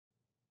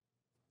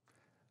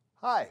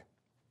Hi,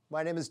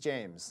 my name is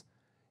James.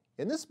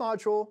 In this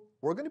module,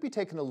 we're going to be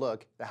taking a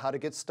look at how to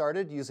get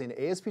started using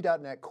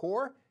ASP.NET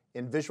Core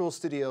in Visual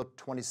Studio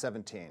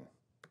 2017.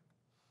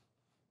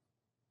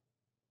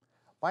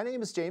 My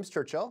name is James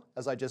Churchill,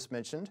 as I just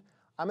mentioned.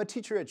 I'm a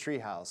teacher at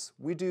Treehouse.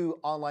 We do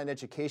online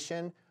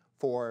education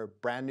for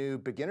brand new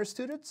beginner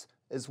students,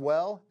 as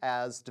well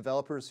as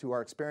developers who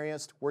are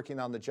experienced working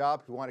on the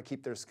job who want to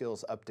keep their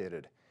skills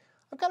updated.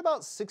 I've got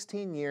about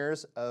 16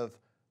 years of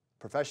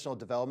professional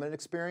development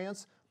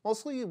experience,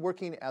 mostly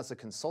working as a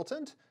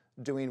consultant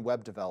doing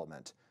web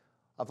development.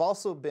 I've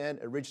also been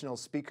a regional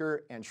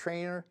speaker and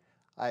trainer.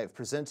 I have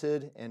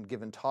presented and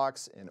given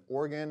talks in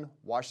Oregon,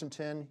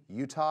 Washington,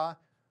 Utah,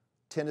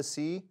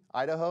 Tennessee,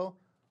 Idaho,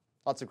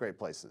 lots of great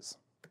places.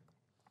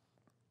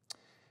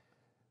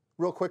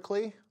 Real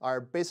quickly,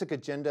 our basic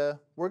agenda,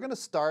 we're going to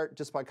start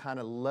just by kind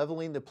of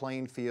leveling the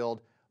playing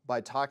field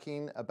by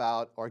talking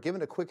about or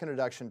giving a quick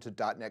introduction to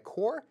 .NET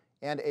Core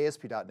and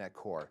ASP.NET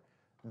Core.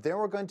 Then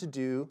we're going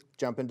to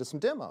jump into some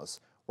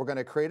demos. We're going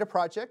to create a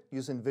project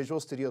using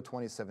Visual Studio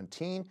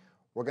 2017.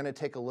 We're going to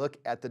take a look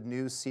at the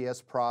new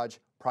CS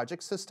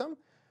project system.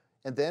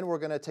 And then we're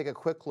going to take a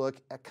quick look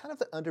at kind of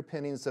the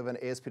underpinnings of an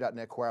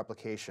ASP.NET Core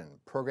application,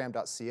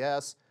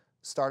 program.cs,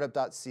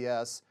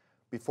 startup.cs,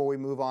 before we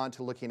move on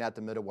to looking at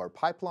the middleware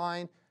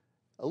pipeline,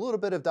 a little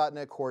bit of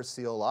 .NET Core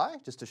CLI,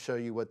 just to show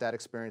you what that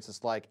experience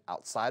is like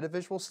outside of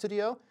Visual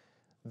Studio.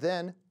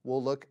 Then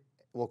we'll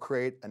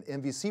create an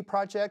MVC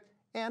project,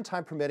 and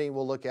time permitting,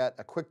 we'll look at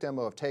a quick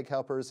demo of tag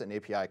helpers and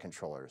API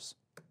controllers.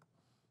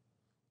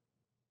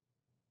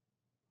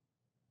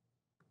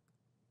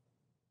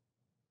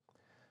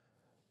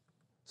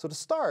 So to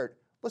start,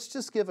 let's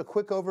just give a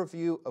quick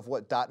overview of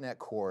what .NET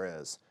Core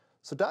is.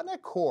 So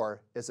 .NET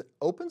Core is an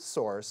open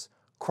source,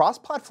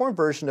 cross-platform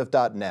version of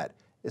 .NET.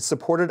 It's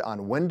supported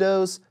on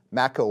Windows,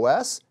 Mac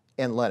OS,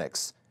 and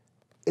Linux.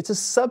 It's a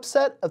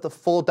subset of the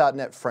full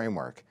 .NET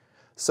framework.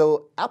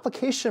 So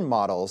application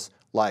models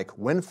like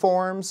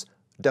WinForms,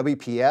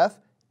 WPF,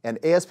 and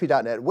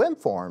ASP.NET Web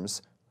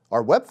Forms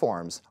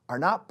are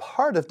not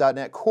part of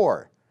 .NET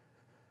Core.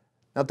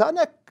 Now,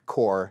 .NET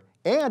Core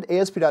and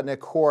ASP.NET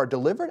Core are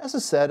delivered as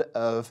a set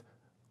of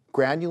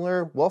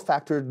granular,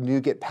 well-factored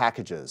NuGet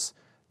packages.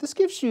 This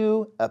gives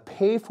you a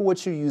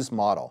pay-for-what-you-use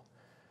model.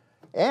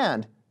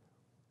 And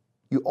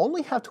you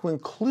only have to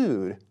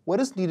include what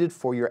is needed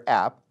for your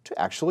app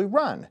to actually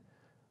run.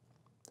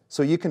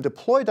 So you can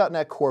deploy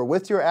 .NET Core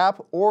with your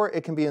app, or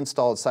it can be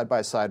installed side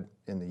by side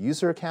in the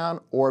user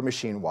account or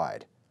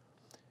machine-wide.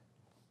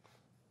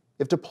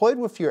 If deployed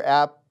with your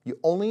app, you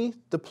only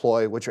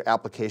deploy what your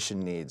application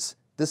needs.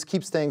 This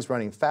keeps things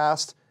running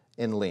fast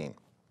and lean.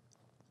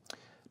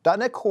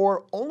 .NET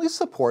Core only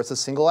supports a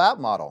single app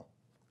model,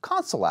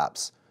 console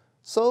apps.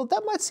 So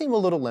that might seem a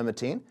little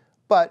limiting,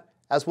 but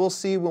as we'll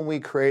see when we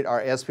create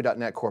our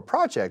ASP.NET Core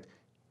project,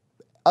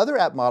 other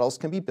app models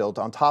can be built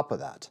on top of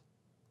that.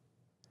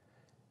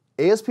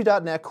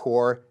 ASP.NET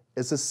Core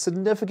is a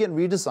significant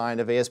redesign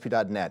of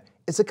ASP.NET.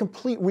 It's a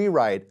complete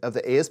rewrite of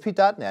the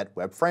ASP.NET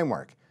Web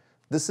Framework.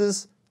 This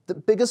is the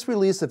biggest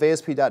release of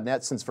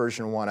ASP.NET since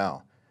version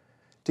 1.0.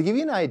 To give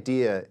you an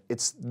idea,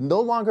 it's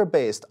no longer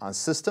based on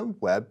System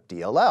Web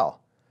DLL.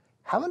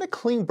 Having a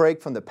clean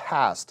break from the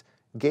past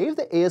gave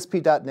the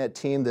ASP.NET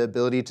team the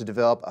ability to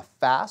develop a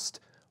fast,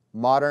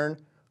 modern,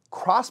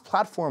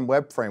 cross-platform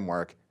web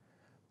framework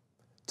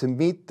to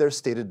meet their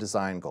stated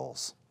design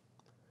goals.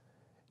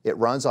 It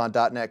runs on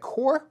 .NET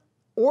Core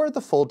or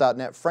the full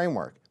 .NET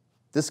framework.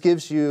 This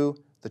gives you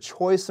the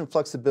choice and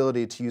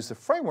flexibility to use the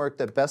framework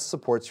that best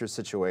supports your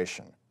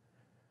situation.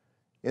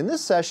 In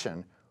this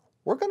session,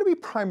 we're going to be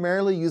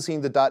primarily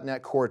using the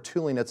 .NET Core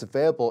tooling that's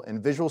available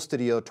in Visual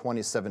Studio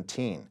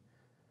 2017.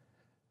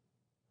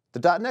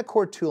 The .NET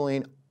Core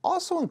tooling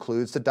also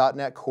includes the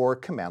 .NET Core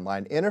Command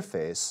Line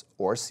Interface,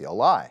 or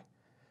CLI.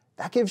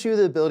 That gives you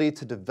the ability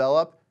to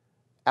develop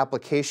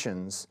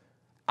applications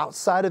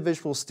outside of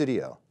Visual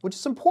Studio, which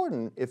is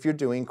important if you're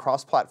doing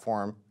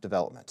cross-platform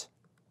development.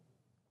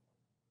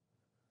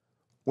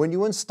 When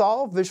you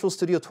install Visual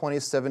Studio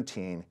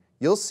 2017,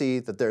 you'll see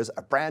that there's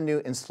a brand new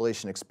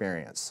installation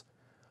experience.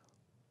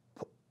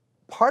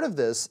 Part of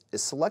this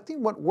is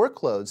selecting what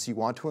workloads you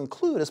want to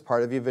include as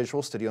part of your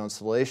Visual Studio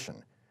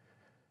installation.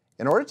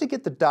 In order to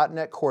get the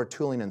 .NET Core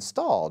tooling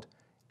installed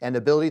and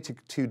ability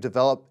to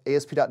develop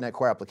ASP.NET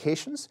Core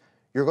applications,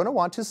 you're going to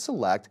want to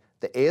select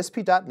the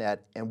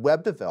ASP.NET and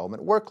web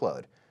development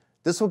workload.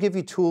 This will give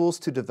you tools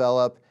to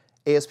develop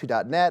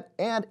ASP.NET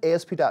and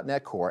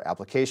ASP.NET Core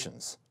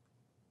applications.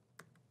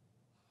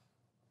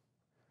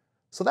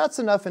 So that's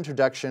enough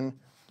introduction.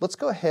 Let's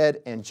go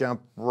ahead and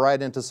jump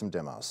right into some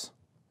demos.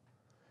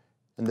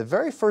 And the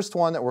very first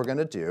one that we're going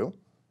to do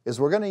is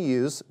we're going to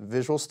use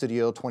Visual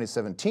Studio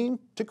 2017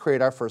 to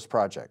create our first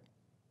project.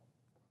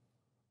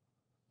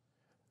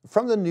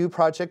 From the New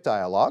Project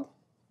dialog,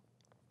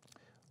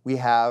 we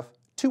have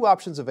two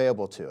options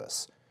available to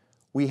us.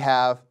 We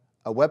have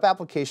a web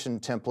application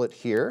template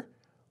here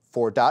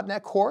for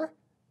 .NET Core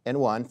and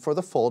one for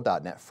the full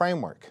 .NET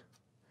framework.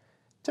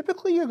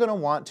 Typically, you're going to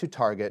want to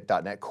target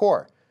 .NET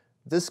Core.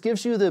 This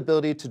gives you the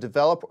ability to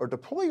develop or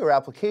deploy your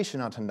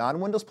application onto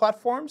non-Windows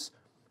platforms,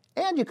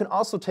 and you can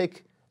also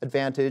take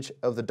advantage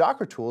of the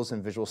Docker tools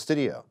in Visual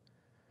Studio.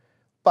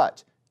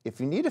 But if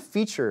you need a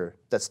feature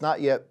that's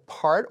not yet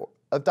part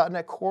of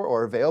 .NET Core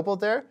or available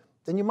there,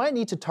 then you might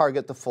need to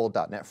target the full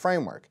 .NET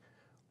framework.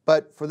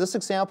 But for this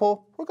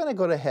example, we're going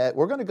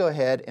to go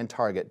ahead and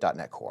target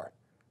 .NET Core.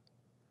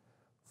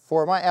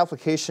 For my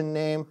application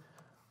name,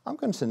 I'm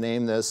going to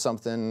name this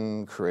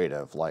something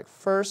creative, like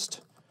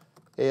First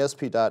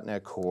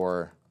ASP.NET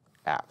Core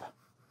App.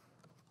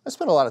 I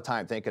spent a lot of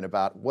time thinking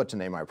about what to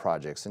name my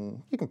projects,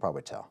 and you can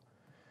probably tell.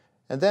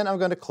 And then I'm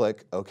going to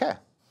click OK.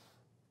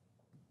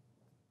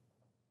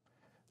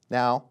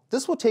 Now,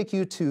 this will take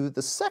you to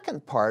the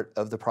second part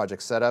of the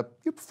project setup.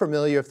 You're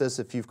familiar with this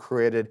if you've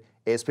created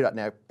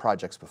ASP.NET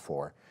projects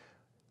before.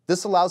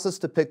 This allows us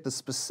to pick the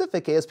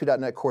specific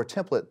ASP.NET Core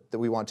template that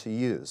we want to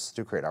use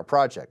to create our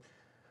project.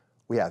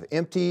 We have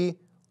empty,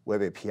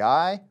 web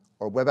API,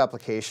 or web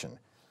application.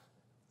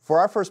 For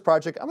our first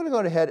project, I'm going to go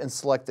ahead and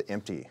select the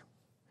empty.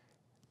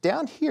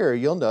 Down here,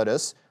 you'll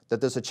notice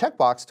that there's a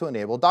checkbox to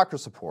enable Docker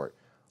support.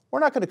 We're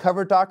not going to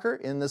cover Docker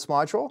in this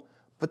module,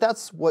 but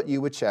that's what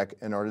you would check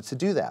in order to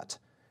do that.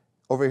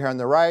 Over here on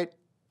the right,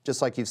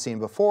 just like you've seen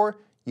before,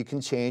 you can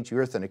change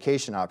your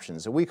authentication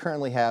options. And we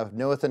currently have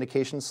no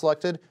authentication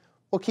selected.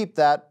 We'll keep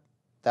that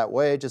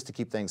way just to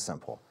keep things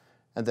simple.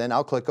 And then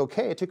I'll click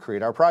OK to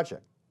create our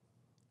project.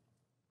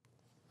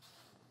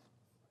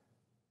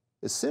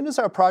 As soon as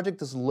our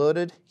project is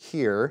loaded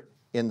here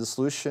in the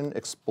Solution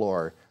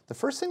Explorer, the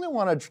first thing I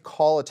want to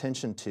call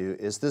attention to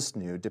is this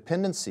new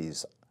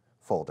Dependencies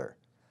folder.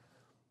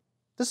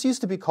 This used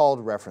to be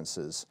called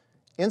References.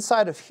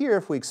 Inside of here,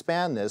 if we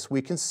expand this,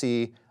 we can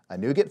see a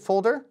NuGet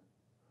folder,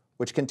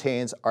 which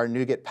contains our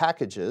NuGet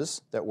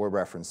packages that we're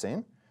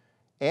referencing,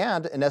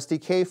 and an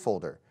SDK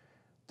folder.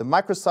 The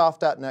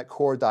Microsoft.NET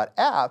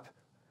Core.app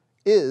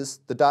is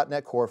the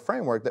 .NET Core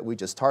framework that we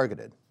just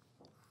targeted.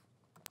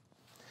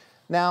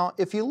 Now,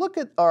 if you look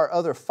at our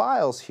other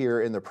files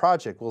here in the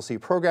project, we'll see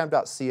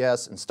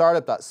program.cs and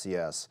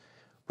startup.cs.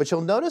 But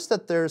you'll notice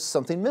that there's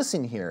something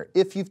missing here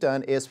if you've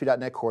done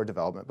ASP.NET Core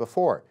development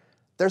before.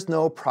 There's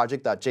no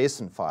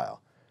project.json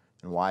file.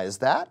 And why is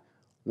that?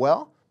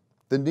 Well,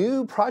 the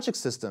new project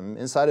system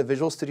inside of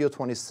Visual Studio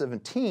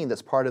 2017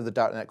 that's part of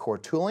the .NET Core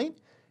tooling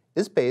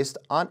is based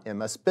on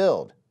MS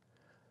Build.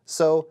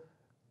 So,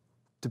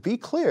 to be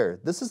clear,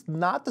 this is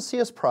not the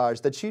CS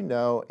Proj that you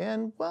know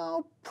and,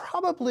 well,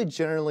 probably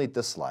generally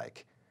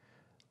dislike.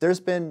 There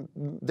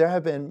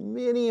have been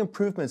many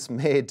improvements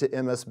made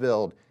to MS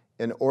Build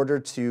in order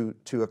to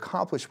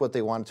accomplish what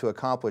they wanted to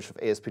accomplish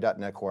with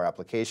ASP.NET Core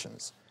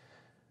applications.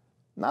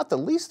 Not the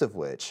least of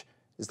which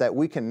is that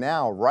we can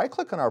now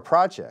right-click on our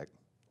project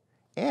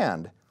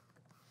and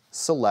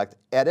select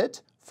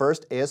Edit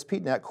First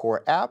ASP.NET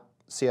Core App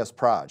CS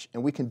Proj.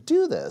 And we can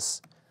do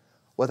this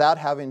without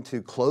having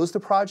to close the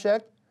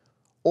project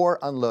or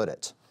unload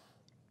it.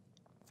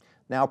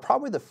 Now,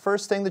 probably the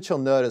first thing that you'll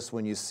notice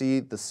when you see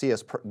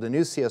the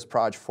new CS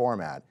Proj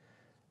format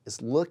is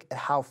look at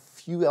how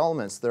few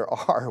elements there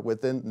are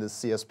within the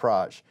CS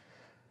Proj.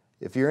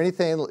 If you're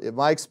anything, in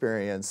my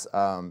experience,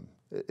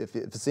 if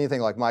it's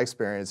anything like my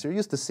experience, you're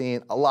used to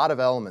seeing a lot of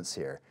elements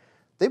here.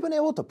 They've been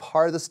able to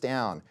pare this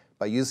down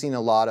by using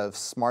a lot of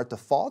smart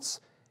defaults,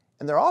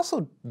 and they're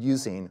also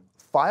using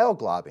file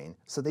globbing,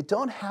 so they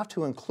don't have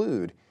to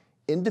include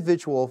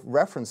individual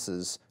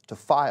references to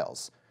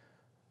files.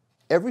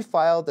 Every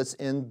file that's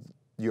in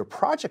your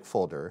project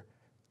folder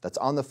that's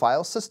on the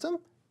file system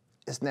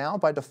is now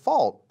by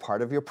default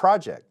part of your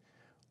project.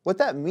 What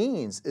that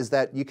means is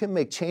that you can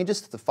make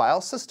changes to the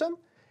file system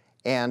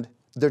and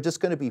they're just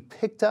going to be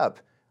picked up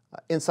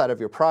inside of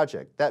your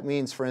project. That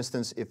means, for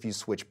instance, if you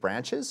switch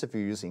branches, if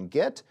you're using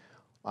Git,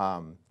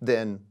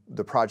 then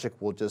the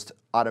project will just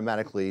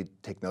automatically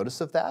take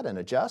notice of that and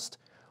adjust.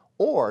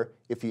 Or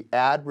if you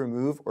add,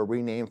 remove, or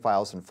rename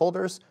files and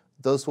folders,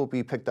 those will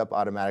be picked up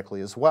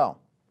automatically as well.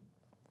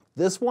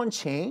 This one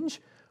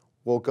change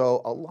will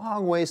go a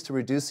long ways to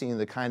reducing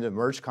the kind of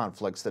merge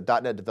conflicts that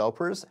 .NET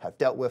developers have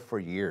dealt with for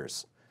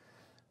years.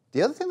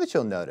 The other thing that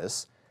you'll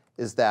notice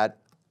is that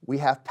we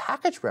have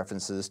package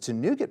references to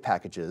NuGet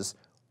packages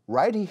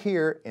right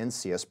here in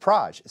CS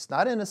Proj. It's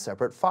not in a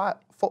separate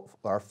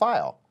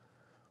file.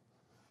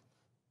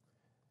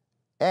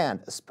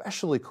 And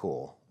especially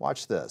cool,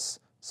 watch this.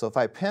 So if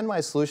I pin my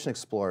Solution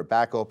Explorer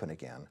back open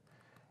again,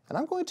 and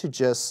I'm going to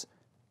just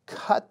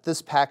cut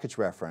this package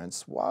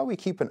reference while we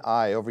keep an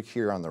eye over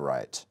here on the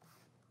right.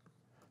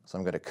 So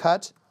I'm going to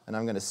cut and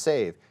I'm going to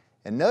save.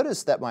 And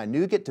notice that my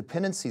NuGet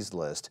dependencies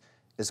list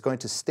is going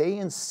to stay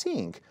in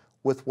sync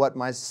with what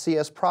my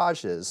CS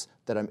Proj is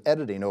that I'm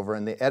editing over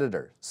in the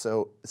editor.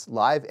 So it's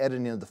live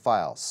editing of the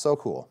file. So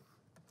cool.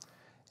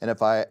 And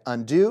if I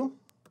undo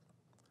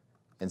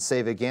and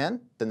save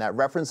again, then that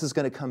reference is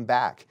going to come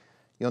back.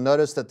 You'll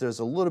notice that there's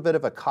a little bit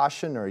of a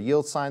caution or a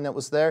yield sign that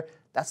was there.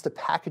 That's the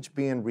package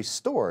being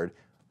restored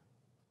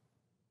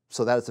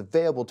so that it's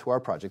available to our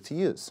project to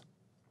use.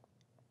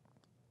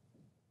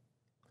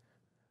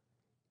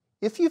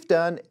 If you've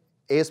done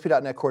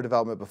ASP.NET Core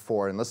development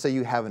before, and let's say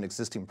you have an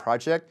existing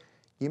project,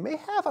 you may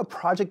have a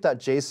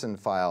project.json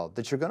file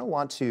that you're going to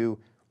want to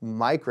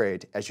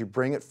migrate as you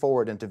bring it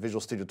forward into Visual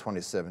Studio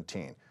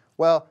 2017.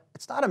 Well,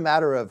 it's not a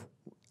matter of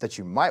that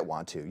you might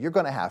want to, you're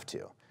going to have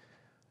to.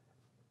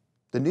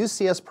 The new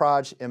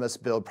CSproj MS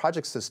Build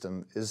project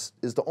system is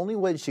the only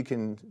way that you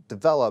can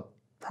develop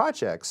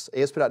projects,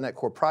 ASP.NET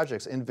Core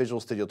projects, in Visual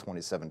Studio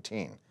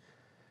 2017.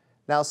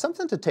 Now,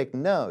 something to take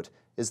note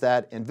is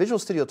that in Visual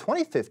Studio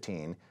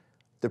 2015,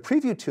 the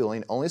preview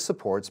tooling only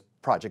supports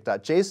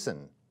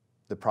project.json,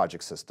 that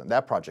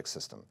project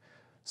system.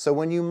 So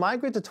when you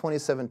migrate to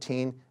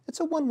 2017,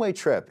 it's a one-way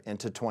trip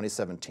into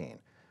 2017.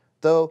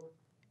 Though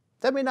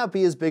that may not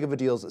be as big of a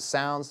deal as it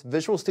sounds,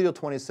 Visual Studio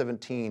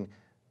 2017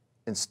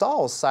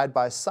 installs side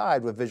by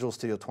side with Visual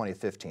Studio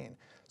 2015.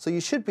 So you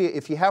should be,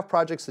 if you have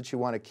projects that you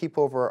want to keep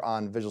over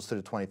on Visual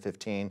Studio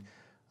 2015,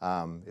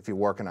 if you're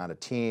working on a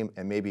team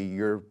and maybe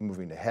you're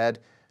moving ahead,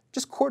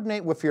 just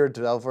coordinate with your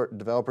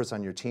developers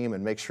on your team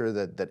and make sure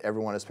that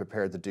everyone is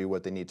prepared to do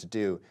what they need to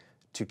do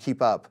to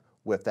keep up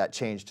with that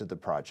change to the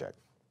project.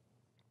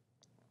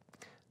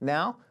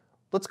 Now,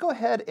 let's go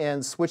ahead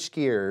and switch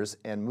gears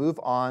and move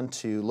on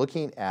to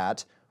looking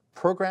at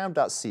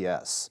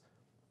program.cs.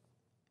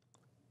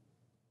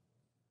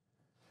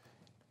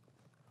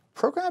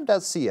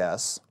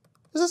 Program.cs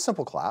is a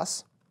simple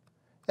class.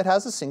 It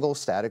has a single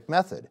static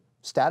method,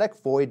 static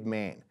void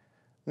main.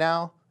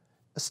 Now,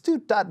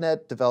 astute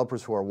 .NET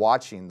developers who are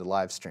watching the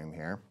live stream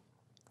here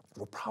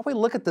will probably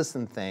look at this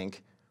and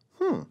think,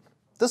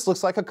 this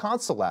looks like a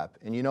console app.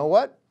 And you know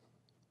what?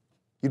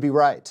 You'd be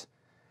right.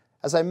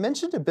 As I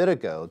mentioned a bit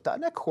ago,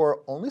 .NET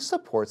Core only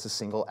supports a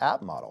single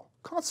app model,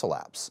 console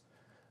apps.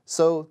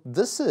 So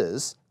this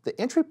is the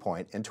entry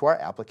point into our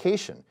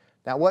application.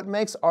 Now, what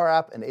makes our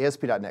app an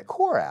ASP.NET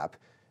Core app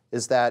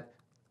is that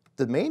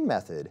the main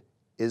method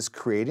is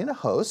creating a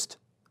host,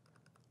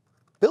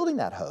 building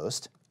that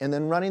host, and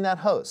then running that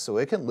host so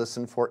it can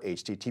listen for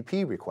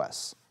HTTP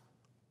requests.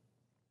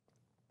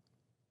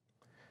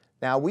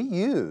 Now, we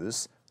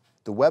use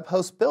the web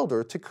host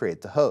builder to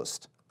create the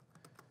host.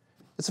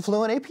 It's a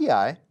Fluent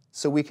API,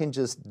 so we can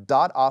just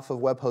dot off of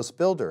web host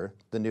builder,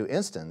 the new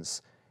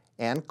instance,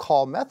 and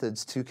call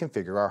methods to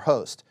configure our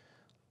host.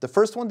 The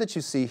first one that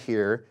you see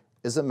here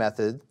is a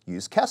method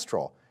use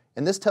Kestrel,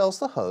 and this tells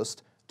the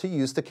host to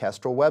use the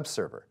Kestrel web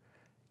server.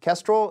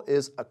 Kestrel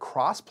is a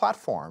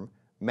cross-platform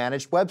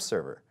managed web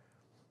server.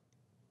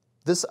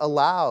 This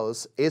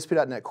allows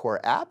ASP.NET Core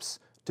apps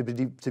to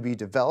be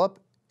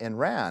developed and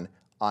ran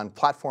on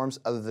platforms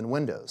other than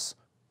Windows,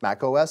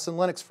 Mac OS and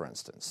Linux, for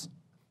instance.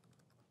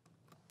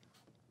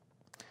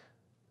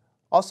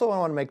 Also, I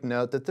want to make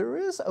note that there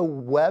is a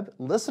web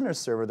listener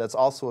server that's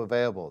also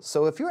available.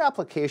 So if your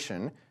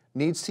application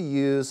needs to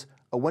use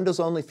a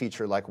Windows-only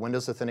feature like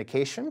Windows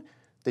Authentication,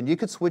 then you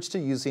could switch to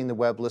using the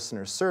web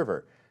listener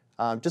server.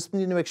 Just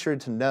need to make sure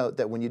to note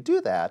that when you do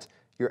that,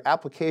 your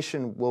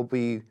application will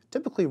be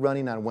typically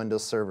running on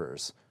Windows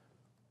servers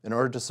in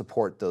order to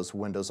support those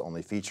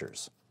Windows-only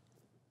features.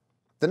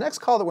 The next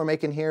call that we're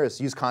making here is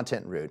use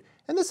content root,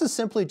 and this is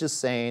simply just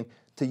saying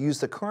to use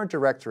the current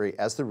directory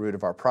as the root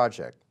of our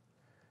project.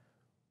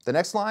 The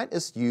next line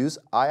is use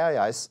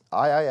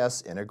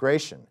IIS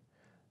integration.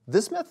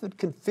 This method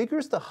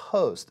configures the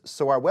host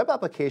so our web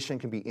application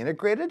can be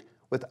integrated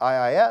with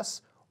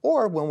IIS,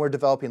 or when we're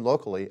developing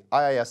locally,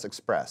 IIS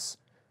Express.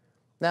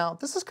 Now,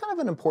 this is kind of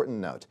an important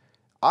note.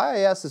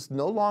 IIS is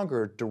no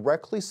longer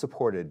directly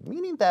supported,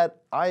 meaning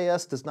that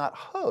IIS does not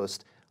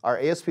host our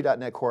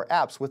ASP.NET Core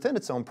apps within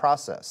its own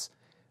process.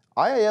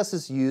 IIS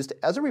is used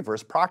as a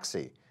reverse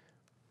proxy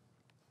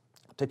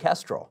to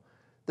Kestrel.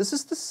 This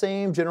is the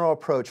same general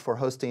approach for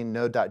hosting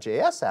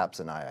Node.js apps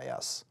in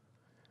IIS.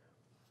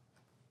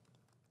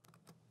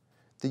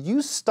 The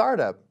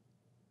useStartup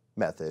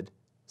method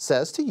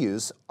says to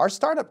use our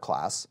startup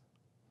class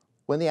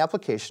when the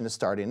application is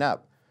starting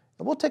up.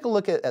 And we'll take a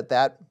look at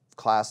that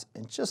class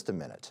in just a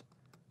minute.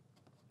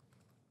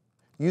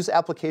 Use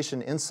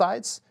application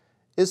insights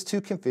is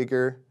to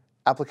configure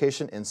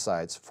application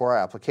insights for our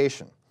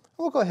application.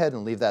 We'll go ahead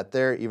and leave that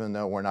there, even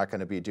though we're not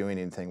going to be doing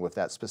anything with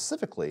that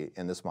specifically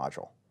in this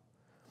module.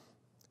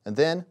 And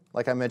then,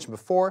 like I mentioned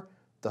before,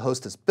 the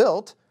host is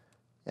built,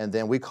 and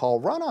then we call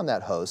run on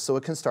that host so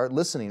it can start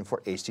listening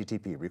for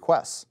HTTP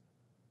requests.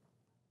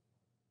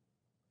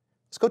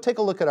 Let's go take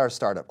a look at our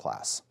startup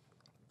class.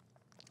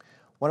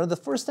 One of the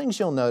first things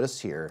you'll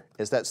notice here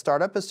is that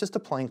startup is just a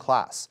plain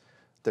class.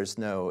 There's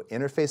no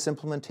interface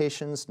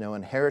implementations, no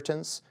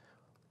inheritance,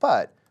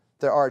 but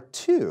there are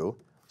two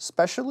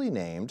specially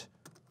named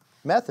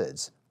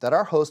methods that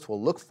our host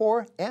will look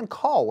for and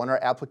call when our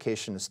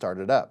application is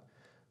started up.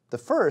 The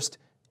first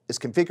is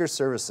configure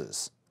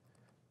services.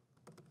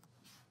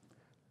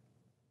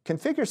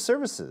 Configure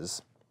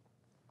services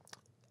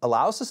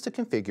allows us to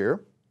configure,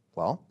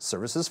 well,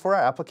 services for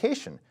our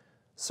application.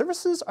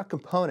 Services are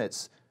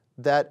components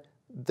that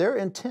their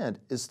intent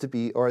is to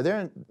be, or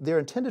they're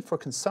intended for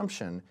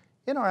consumption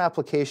in our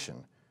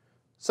application.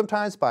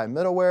 Sometimes by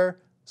middleware,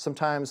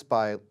 sometimes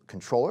by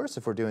controllers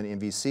if we're doing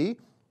MVC,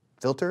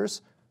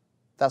 filters,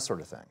 that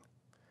sort of thing.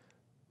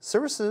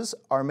 Services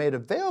are made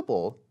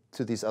available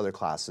to these other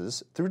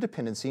classes through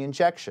dependency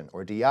injection,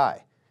 or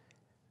DI.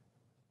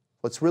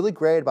 What's really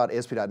great about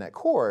ASP.NET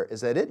Core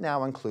is that it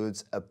now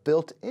includes a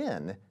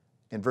built-in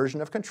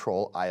inversion of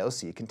control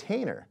IOC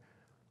container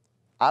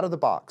out of the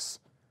box,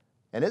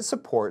 and it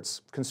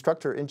supports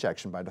constructor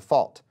injection by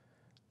default.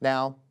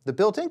 Now, the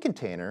built-in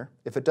container,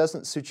 if it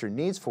doesn't suit your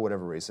needs for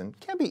whatever reason,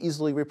 can be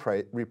easily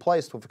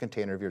replaced with a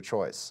container of your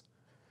choice.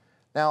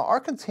 Now,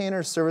 our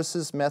configure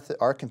services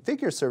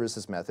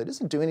method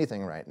isn't doing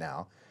anything right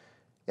now.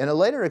 In a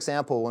later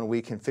example, when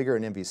we configure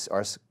an MVC,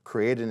 or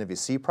create an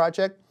MVC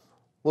project,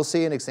 we'll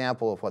see an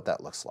example of what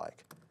that looks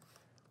like.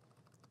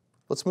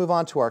 Let's move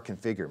on to our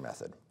configure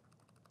method.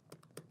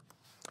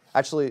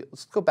 Actually,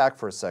 let's go back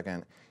for a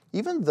second.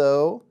 Even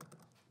though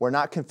we're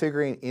not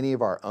configuring any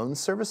of our own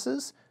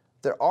services,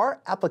 there are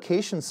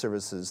application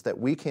services that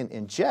we can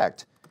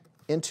inject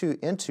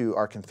into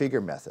our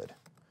configure method.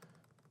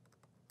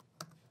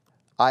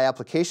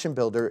 iApplication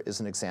Builder is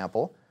an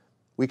example.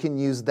 We can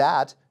use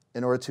that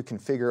in order to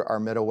configure our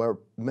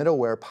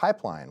middleware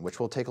pipeline, which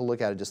we'll take a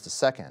look at in just a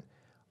second.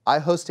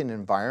 iHosting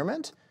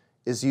Environment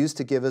is used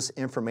to give us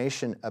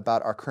information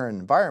about our current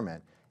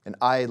environment, and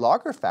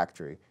iLogger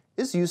Factory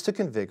is used to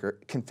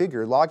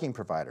configure logging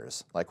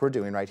providers, like we're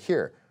doing right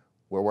here,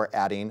 where we're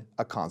adding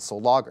a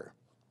console logger.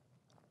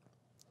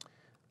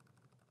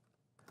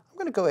 I'm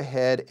going to go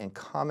ahead and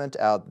comment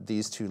out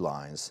these two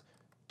lines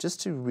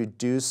just to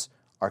reduce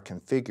our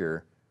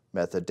configure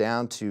method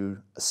down to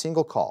a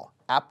single call,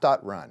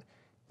 app.run.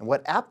 And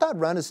what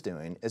app.run is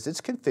doing is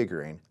it's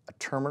configuring a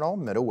terminal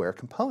middleware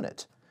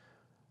component.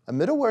 A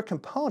middleware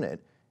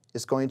component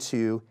is going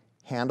to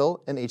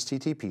handle an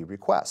HTTP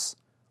request.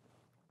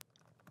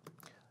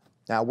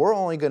 Now, we're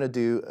only going to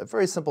do a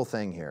very simple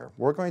thing here.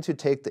 We're going to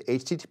take the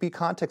HTTP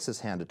context that's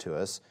handed to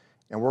us,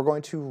 and we're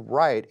going to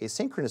write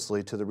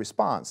asynchronously to the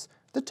response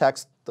the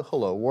text, the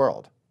hello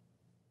world.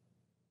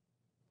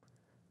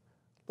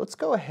 Let's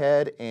go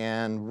ahead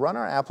and run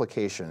our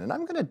application. And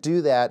I'm going to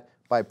do that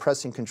by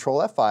pressing Control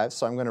F5,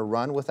 so I'm going to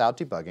run without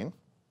debugging.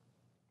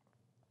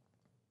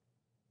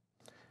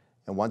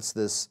 And once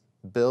this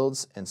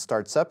builds and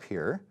starts up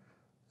here,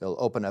 it'll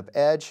open up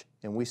Edge,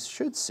 and we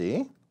should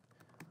see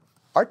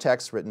our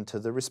text written to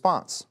the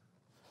response.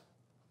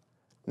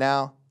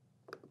 Now,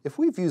 if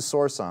we view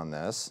source on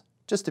this,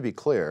 just to be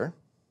clear,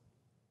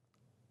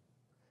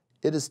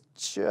 it is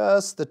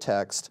just the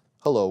text,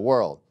 hello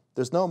world.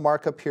 There's no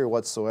markup here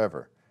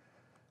whatsoever.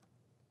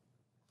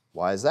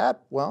 Why is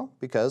that? Well,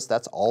 because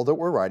that's all that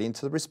we're writing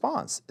to the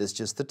response, is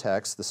just the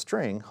text, the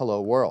string,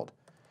 hello world.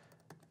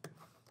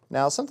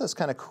 Now, something that's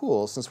kind of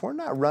cool, since we're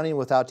not running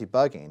without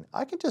debugging,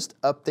 I can just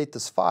update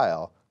this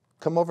file,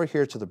 come over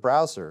here to the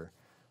browser,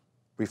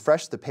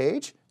 refresh the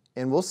page,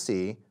 and we'll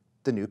see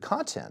the new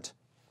content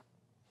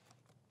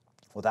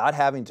without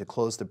having to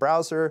close the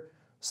browser,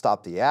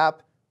 stop the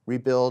app,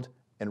 rebuild,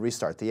 and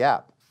restart the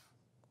app.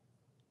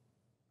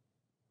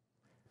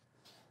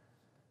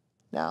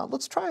 Now,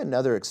 let's try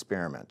another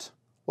experiment.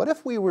 What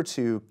if we were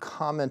to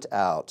comment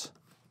out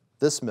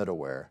this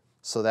middleware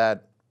so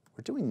that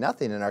we're doing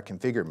nothing in our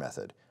configure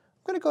method?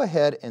 I'm going to go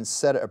ahead and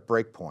set a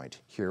breakpoint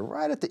here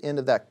right at the end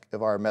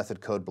of our method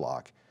code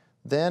block.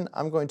 Then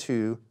I'm going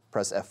to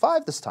press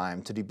F5 this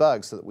time to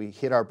debug so that we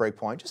hit our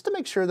breakpoint, just to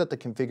make sure that the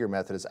configure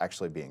method is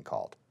actually being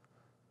called.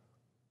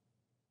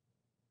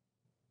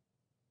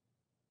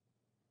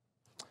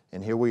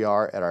 And here we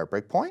are at our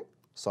breakpoint,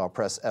 so I'll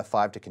press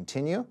F5 to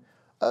continue.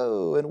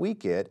 Oh, and we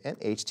get an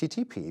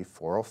HTTP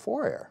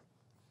 404 error.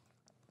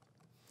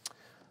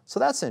 So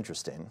that's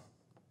interesting.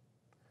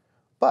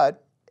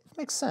 But it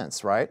makes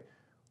sense, right?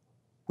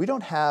 We're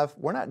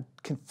not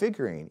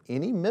configuring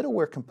any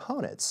middleware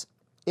components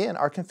in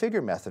our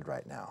configure method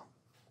right now.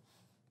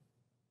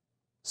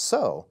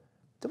 So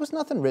there was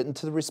nothing written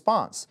to the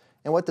response.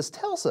 And what this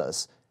tells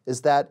us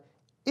is that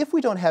if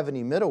we don't have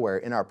any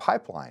middleware in our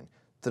pipeline,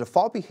 the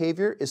default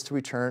behavior is to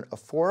return a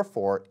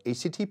 404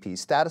 HTTP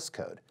status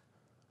code.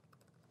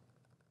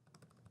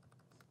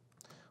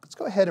 Let's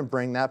go ahead and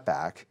bring that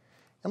back,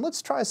 and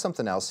let's try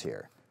something else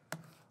here.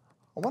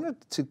 I wanted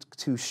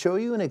to show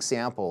you an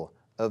example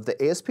of the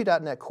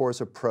ASP.NET Core's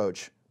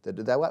approach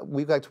that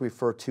we like to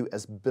refer to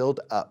as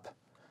build up.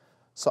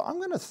 So I'm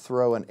going to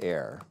throw an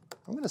error.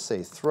 I'm going to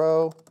say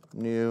throw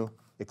new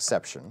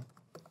exception.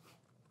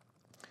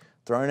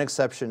 Throwing an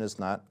exception is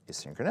not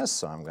asynchronous,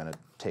 so I'm going to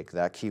take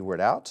that keyword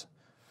out,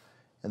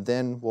 and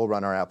then we'll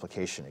run our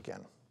application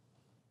again.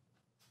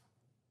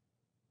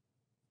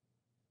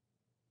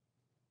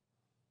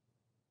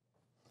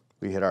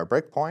 We hit our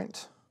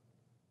breakpoint.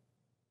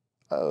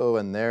 Oh,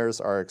 and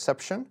there's our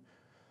exception.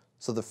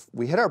 So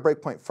we hit our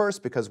breakpoint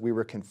first because we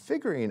were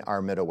configuring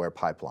our middleware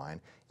pipeline,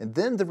 and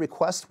then the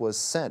request was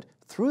sent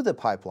through the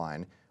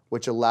pipeline,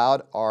 which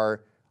allowed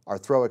our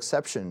throw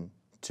exception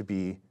to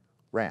be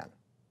ran.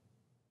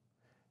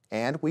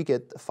 And we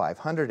get the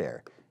 500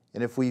 error.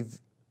 And if we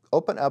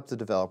open up the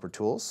developer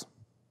tools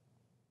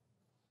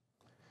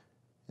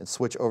and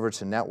switch over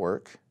to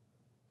network,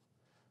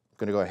 I'm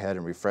going to go ahead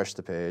and refresh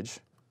the page.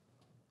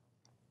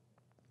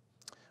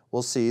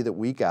 We'll see that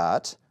we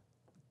got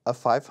of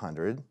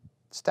 500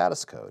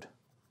 status code.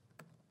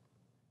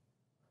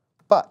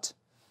 But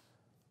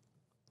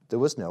there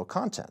was no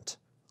content.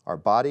 Our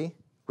body,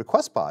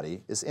 request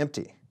body, is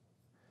empty.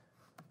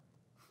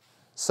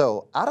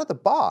 So out of the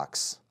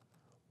box,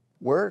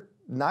 we're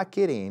not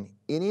getting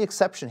any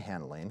exception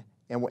handling,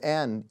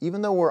 and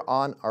even though we're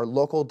on our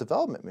local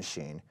development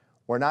machine,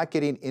 we're not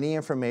getting any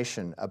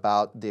information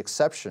about the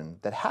exception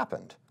that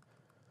happened.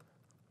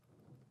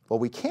 What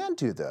we can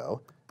do,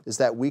 though, is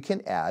that we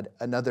can add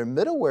another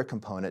middleware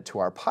component to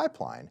our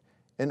pipeline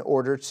in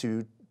order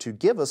to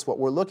give us what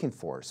we're looking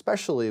for,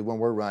 especially when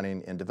we're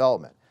running in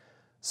development.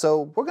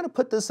 So we're going to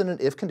put this in an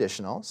if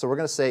conditional. So we're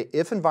going to say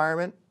if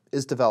environment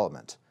is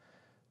development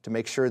to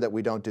make sure that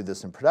we don't do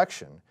this in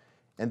production.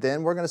 And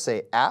then we're going to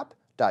say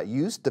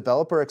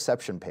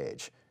app.useDeveloperException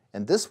page.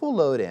 And this will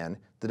load in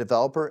the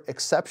developer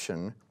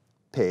exception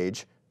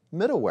page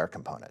middleware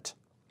component.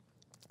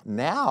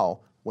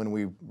 Now, when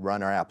we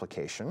run our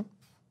application,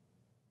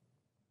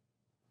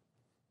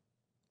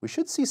 we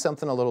should see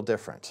something a little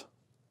different.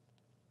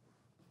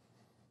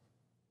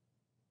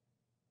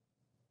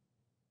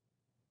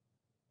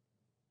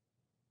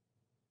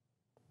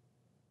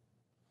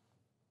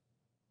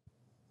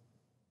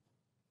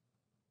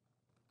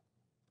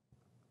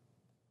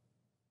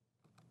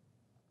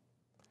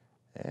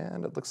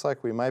 And it looks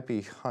like we might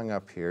be hung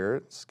up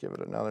here. Let's give it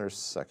another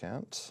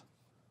second.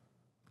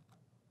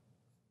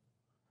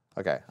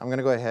 Okay, I'm going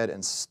to go ahead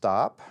and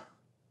stop.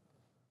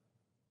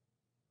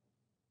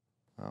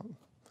 Oh,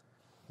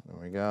 there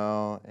we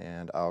go,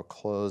 and I'll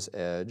close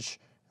Edge.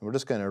 And we're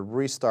just going to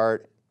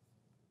restart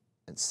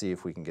and see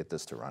if we can get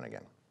this to run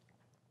again.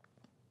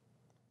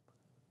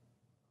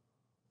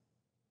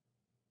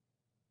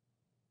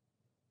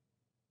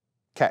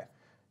 Okay,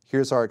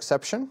 here's our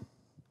exception.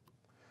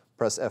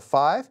 Press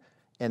F5,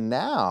 and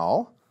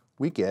now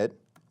we get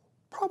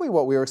probably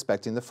what we were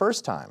expecting the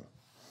first time.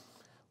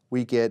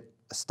 We get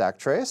a stack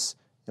trace,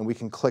 and we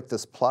can click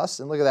this plus,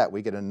 and look at that,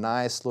 we get a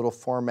nice little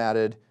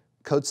formatted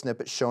code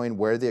snippet showing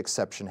where the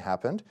exception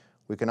happened.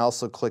 We can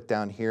also click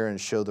down here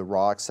and show the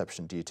raw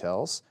exception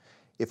details.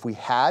 If we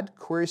had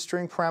query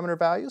string parameter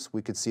values,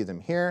 we could see them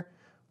here.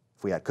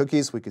 If we had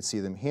cookies, we could see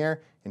them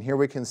here, and here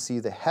we can see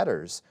the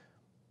headers.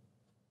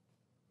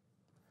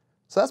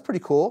 So that's pretty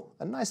cool,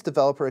 a nice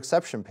developer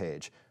exception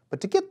page. But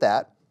to get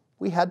that,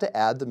 we had to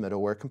add the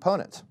middleware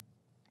component.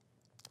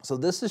 So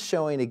this is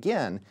showing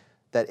again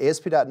that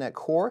ASP.NET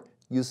Core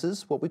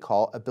uses what we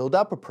call a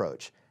build-up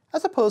approach,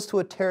 as opposed to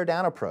a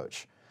tear-down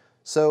approach.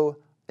 So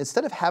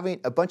instead of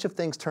having a bunch of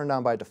things turned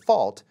on by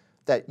default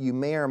that you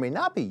may or may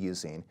not be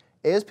using,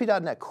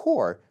 ASP.NET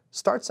Core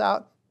starts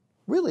out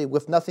really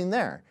with nothing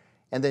there.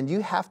 And then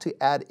you have to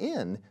add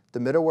in the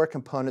middleware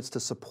components to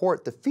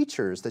support the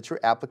features that your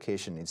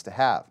application needs to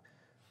have.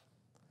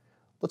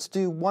 Let's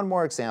do one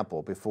more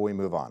example before we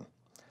move on.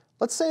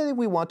 Let's say that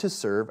we want to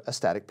serve a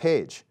static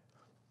page.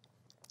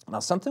 Now,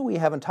 something we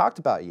haven't talked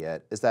about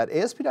yet is that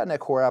ASP.NET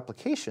Core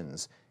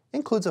Applications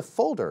includes a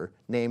folder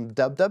named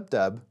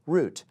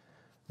www.root.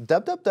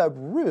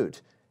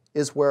 www.root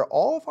is where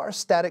all of our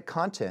static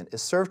content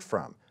is served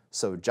from,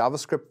 so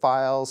JavaScript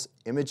files,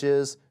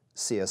 images,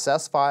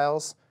 CSS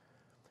files.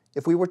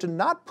 If we were to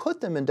not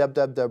put them in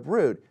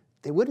www.root,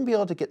 they wouldn't be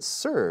able to get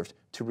served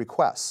to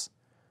requests.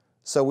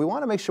 So we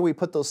want to make sure we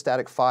put those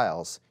static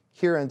files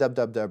here in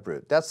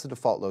www.root. That's the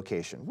default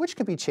location, which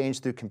can be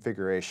changed through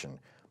configuration.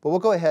 But we'll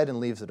go ahead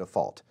and leave the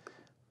default.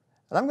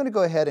 And I'm going to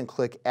go ahead and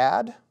click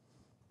Add,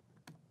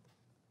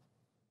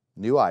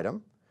 New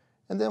Item,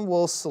 and then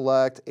we'll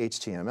select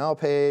HTML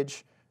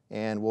page,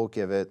 and we'll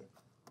give it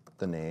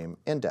the name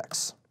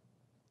Index.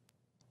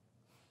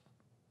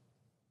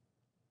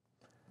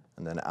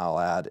 And then I'll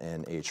add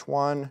in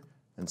H1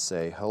 and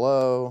say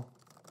hello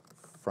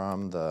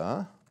from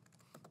the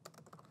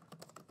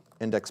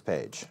index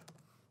page.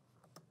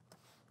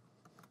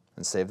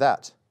 And save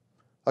that.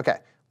 Okay,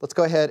 let's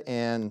go ahead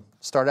and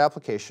start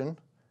application.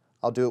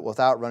 I'll do it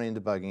without running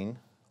debugging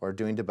or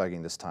doing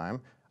debugging this time.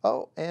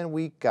 Oh, and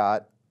we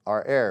got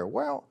our error.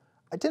 Well,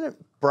 I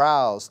didn't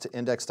browse to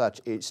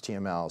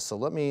index.html, so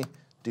let me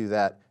do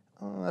that.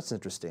 Oh, that's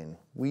interesting.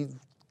 We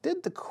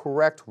did the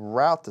correct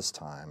route this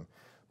time,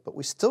 but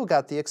we still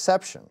got the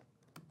exception.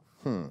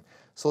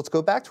 So let's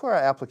go back to our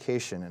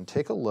application and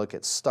take a look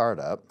at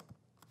startup.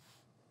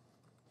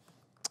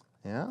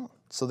 Yeah,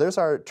 so there's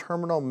our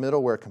terminal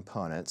middleware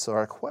component. So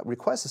our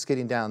request is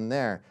getting down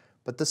there,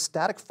 but the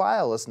static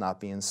file is not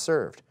being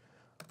served.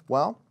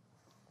 Well,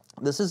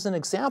 this is an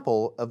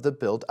example of the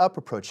build-up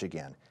approach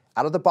again.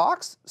 Out of the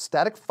box,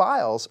 static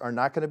files are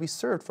not going to be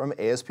served from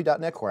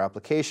ASP.NET Core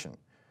application.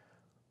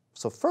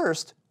 So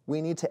first,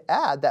 we need to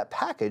add that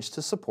package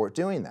to support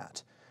doing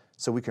that.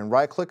 So we can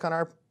right-click on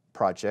our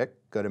project,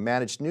 go to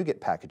Manage NuGet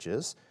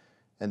Packages,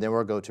 and then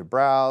we'll go to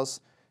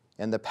Browse.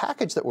 And the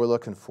package that we're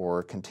looking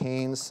for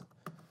contains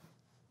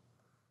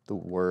the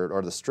word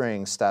or the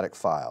string static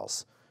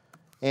files.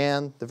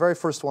 And the very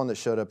first one that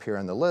showed up here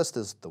on the list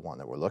is the one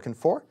that we're looking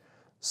for.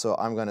 So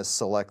I'm going to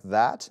select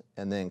that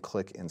and then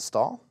click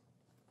Install.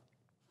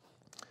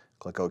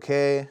 Click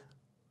OK.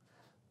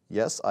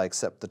 Yes, I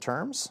accept the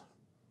terms.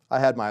 I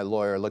had my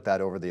lawyer look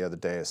that over the other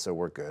day, so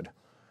we're good.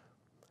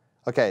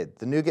 Okay,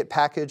 the NuGet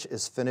package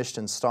is finished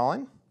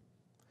installing.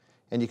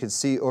 And you can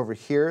see over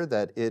here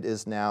that it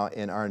is now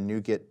in our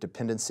NuGet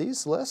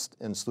dependencies list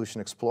in Solution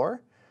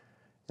Explorer.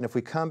 And if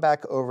we come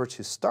back over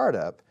to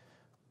Startup,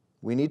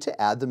 we need to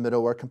add the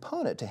middleware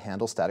component to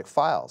handle static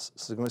files.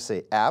 So we're going to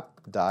say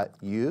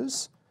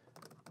app.use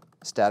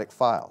static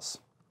files.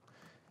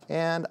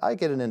 And I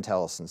get an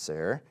IntelliSense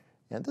error.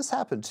 And this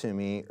happened to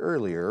me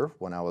earlier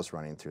when I was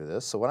running through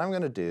this. So what I'm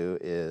going to do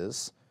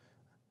is,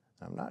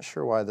 I'm not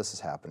sure why this is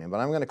happening, but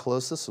I'm going to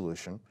close the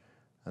solution,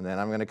 and then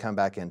I'm going to come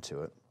back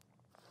into it.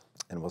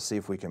 And we'll see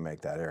if we can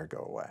make that error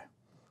go away.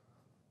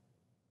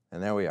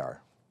 And there we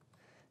are.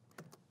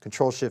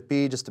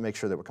 Control-Shift-B just to make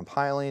sure that we're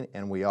compiling,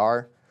 and we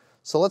are.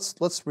 So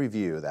let's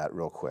review that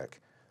real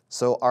quick.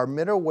 So our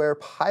middleware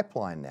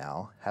pipeline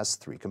now has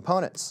 3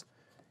 components.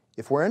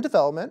 If we're in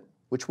development,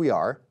 which we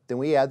are, then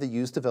we add the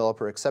Use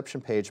Developer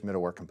Exception Page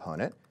middleware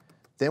component.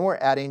 Then we're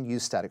adding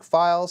Use Static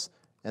Files,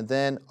 and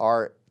then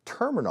our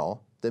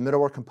terminal, the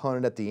middleware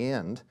component at the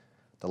end,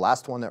 the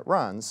last one that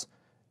runs,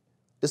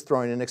 is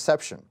throwing an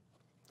exception.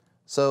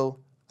 So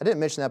I didn't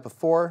mention that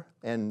before,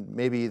 and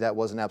maybe that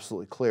wasn't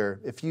absolutely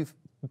clear. If you've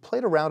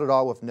played around at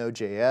all with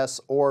Node.js,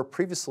 or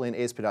previously in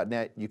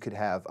ASP.NET, you could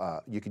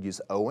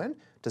use Owen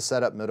to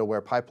set up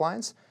middleware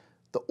pipelines.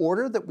 The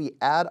order that we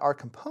add our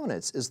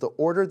components is the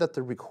order that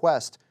the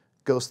request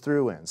goes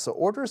through in. So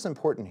order is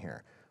important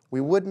here. We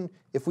wouldn't,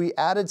 if we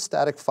added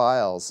static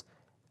files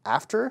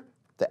after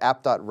the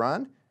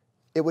app.run,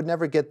 it would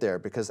never get there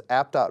because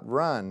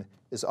app.run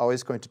is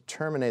always going to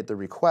terminate the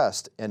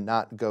request and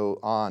not go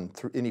on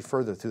any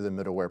further through the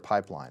middleware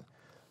pipeline.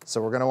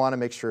 So we're going to want to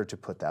make sure to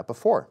put that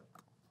before.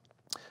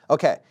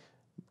 Okay,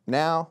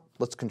 now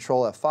let's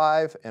Control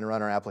F5 and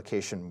run our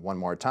application one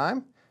more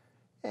time.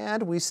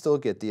 And we still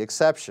get the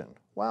exception.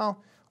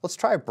 Well, let's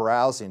try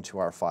browsing to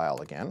our file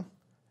again.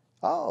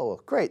 Oh,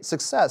 great,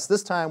 success.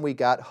 This time we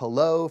got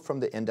hello from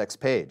the index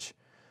page.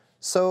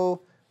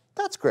 So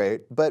that's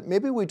great, but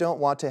maybe we don't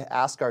want to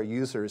ask our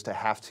users to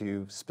have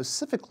to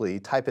specifically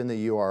type in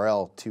the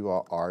URL to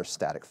our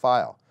static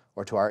file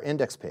or to our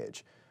index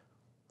page.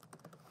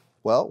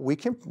 Well, we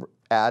can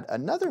add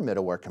another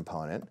middleware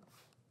component,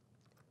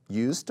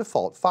 use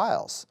default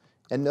files.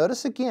 And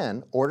notice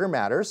again, order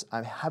matters.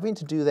 I'm having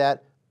to do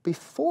that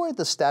before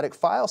the static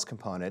files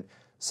component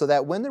so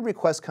that when the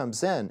request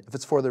comes in, if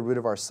it's for the root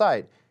of our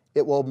site,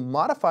 it will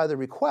modify the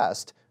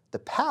request, the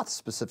path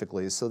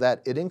specifically, so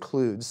that it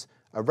includes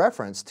a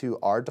reference to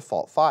our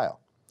default file.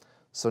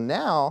 So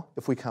now,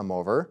 if we come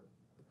over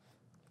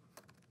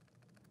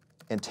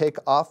and take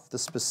off the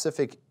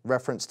specific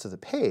reference to the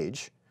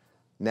page,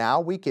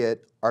 now we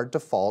get our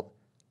default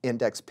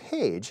index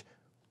page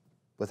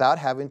without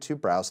having to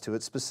browse to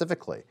it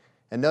specifically.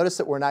 And notice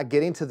that we're not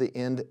getting to the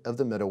end of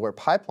the middleware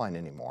pipeline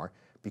anymore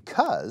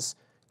because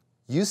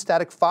use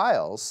static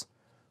files,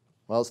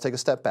 well, let's take a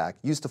step back.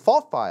 Use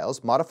default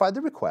files, modified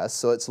the request,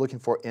 so it's looking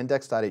for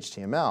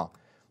index.html.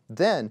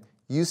 Then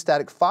use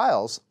static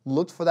files,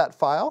 looked for that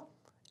file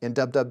in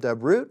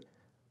www.root,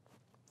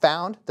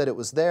 found that it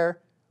was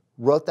there,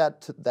 read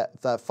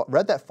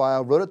that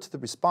file, wrote it to the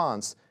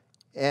response,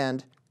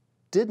 and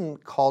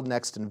didn't call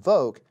next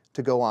invoke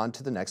to go on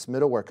to the next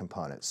middleware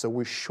component. So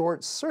we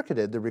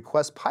short-circuited the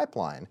request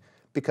pipeline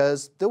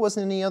because there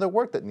wasn't any other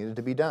work that needed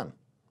to be done.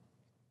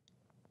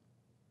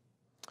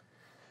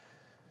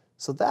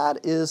 So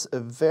that is a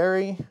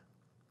very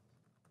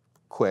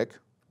quick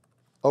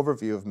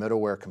overview of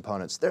middleware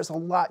components. There's a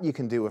lot you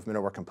can do with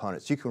middleware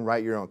components. You can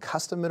write your own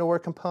custom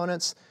middleware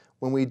components.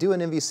 When we do an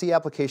MVC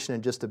application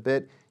in just a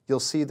bit, you'll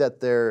see that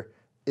there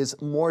is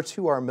more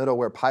to our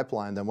middleware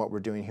pipeline than what we're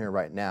doing here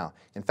right now.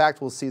 In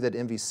fact, we'll see that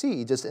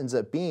MVC just ends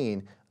up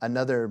being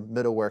another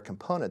middleware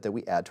component that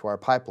we add to our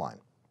pipeline.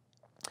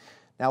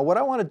 Now, what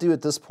I want to do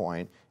at this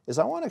point is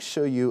I want to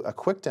show you a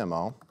quick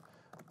demo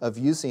of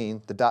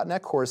using the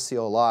 .NET Core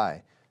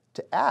CLI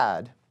to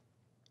add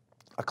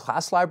a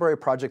class library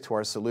project to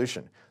our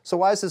solution. So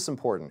why is this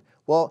important?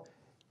 Well,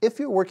 if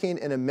you're working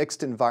in a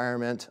mixed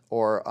environment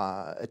or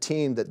a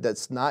team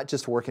that's not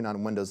just working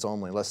on Windows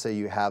only, let's say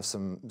you have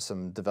some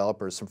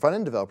developers, some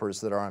front-end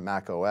developers that are on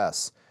Mac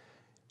OS,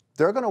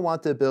 they're going to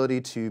want the ability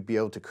to be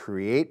able to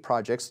create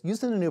projects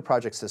using the new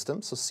project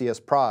system, so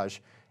CSproj,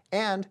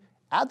 and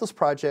add those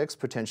projects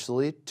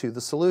potentially to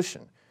the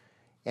solution.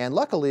 And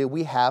luckily,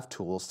 we have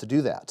tools to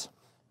do that.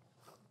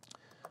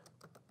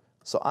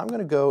 So I'm going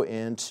to go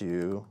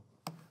into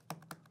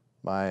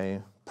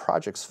my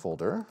projects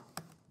folder,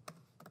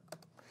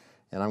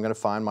 and I'm going to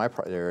find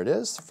there it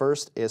is,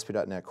 first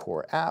ASP.NET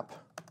Core app.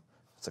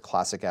 It's a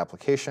classic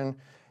application.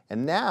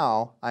 And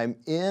now I'm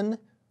in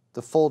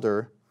the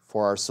folder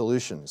for our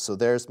solution. So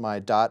there's my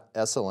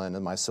 .sln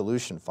and my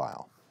solution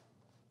file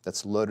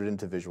that's loaded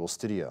into Visual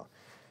Studio.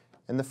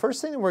 And the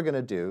first thing that we're going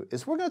to do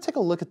is we're going to take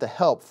a look at the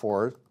help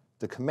for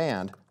the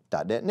command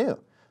 .NET New.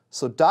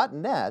 So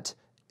 .NET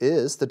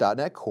is the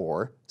 .NET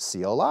Core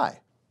CLI.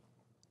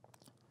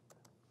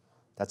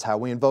 That's how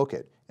we invoke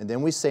it. And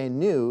then we say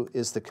new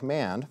is the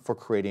command for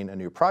creating a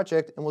new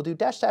project, and we'll do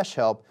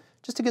 --help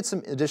just to get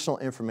some additional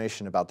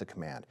information about the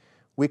command.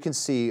 We can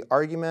see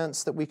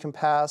arguments that we can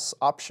pass,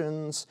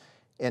 options,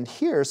 and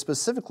here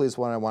specifically is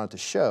what I wanted to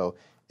show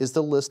is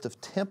the list of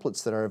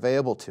templates that are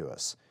available to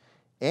us.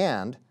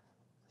 And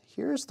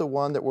here's the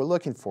one that we're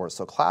looking for.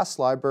 So class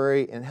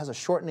library, and it has a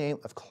short name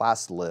of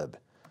class lib.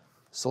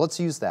 So let's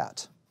use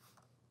that.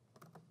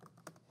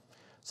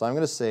 So I'm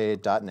going to say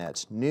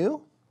 .NET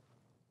new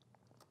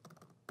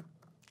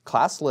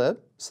class lib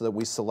so that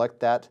we select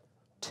that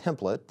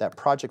template, that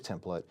project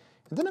template.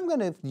 And then I'm going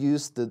to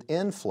use the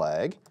N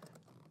flag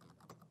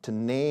to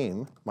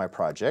name my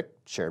project,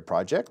 shared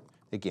project.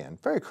 Again,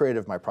 very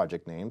creative, my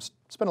project names.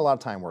 Spent a lot of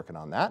time working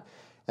on that.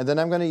 And then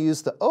I'm going to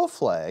use the O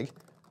flag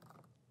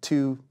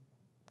to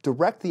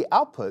direct the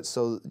output.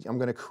 So I'm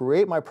going to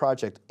create my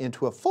project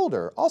into a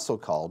folder also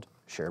called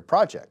shared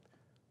project.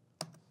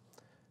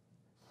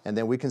 And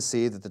then we can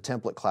see that the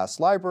template class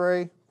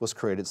library was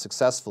created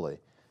successfully.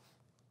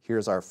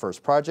 Here's our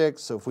first project.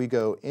 So if we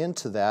go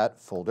into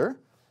that folder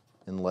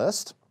in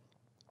list,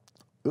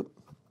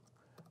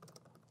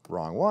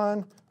 wrong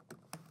one,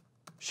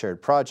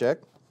 shared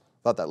project,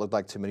 thought that looked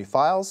like too many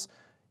files.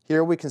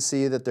 Here we can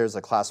see that there's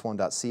a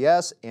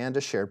class1.cs and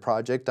a shared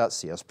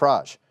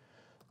project.csproj.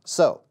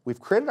 So we've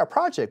created our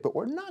project, but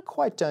we're not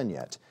quite done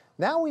yet.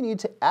 Now we need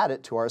to add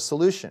it to our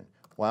solution.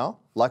 Well,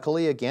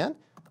 luckily again,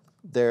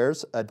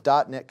 there's a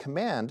 .NET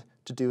command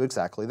to do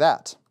exactly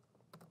that.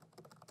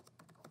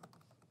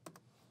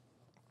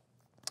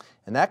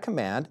 And that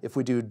command, if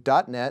we do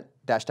 .NET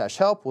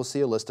 --help, we'll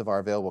see a list of our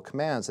available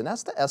commands, and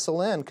that's the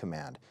sln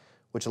command,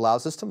 which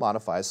allows us to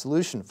modify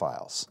solution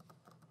files.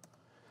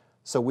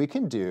 So we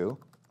can do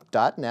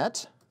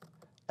 .NET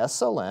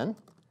sln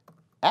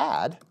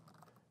add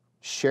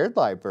shared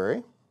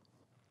library,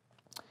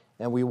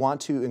 and we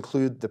want to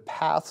include the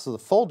paths of the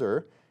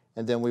folder,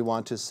 and then we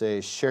want to say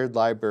shared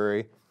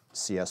library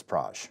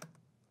csproj.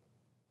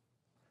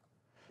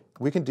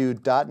 We can do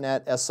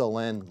 .NET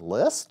sln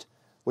list,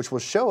 which will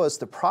show us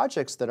the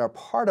projects that are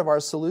part of our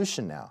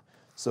solution now.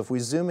 So if we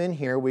zoom in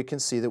here, we can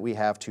see that we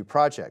have two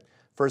projects.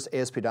 First,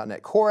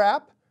 ASP.NET Core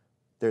app.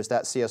 There's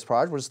that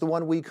csproj, which is the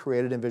one we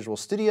created in Visual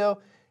Studio.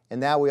 And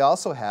now we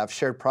also have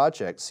shared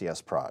project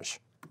csproj.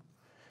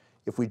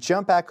 If we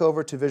jump back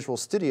over to Visual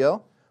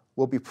Studio,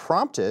 we'll be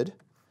prompted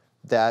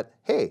that,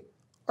 hey,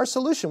 our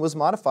solution was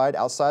modified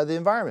outside the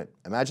environment.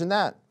 Imagine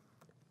that.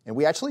 And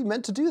we actually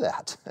meant to do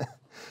that.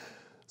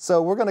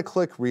 So we're going to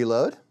click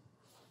Reload,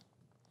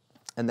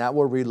 and that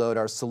will reload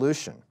our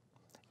solution.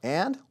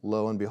 And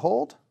lo and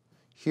behold,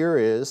 here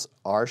is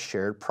our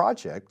shared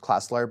project,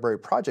 class library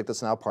project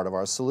that's now part of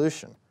our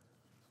solution.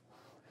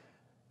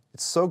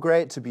 It's so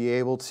great to be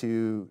able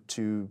to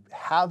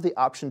have the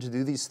option to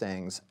do these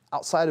things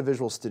outside of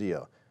Visual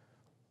Studio.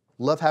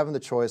 Love having the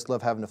choice,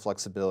 love having the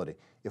flexibility.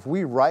 If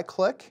we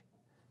right-click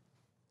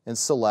and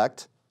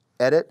select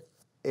Edit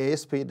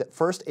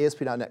first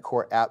ASP.NET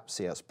Core App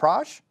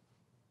csproj,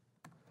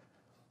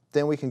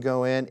 then we can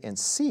go in and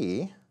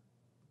see,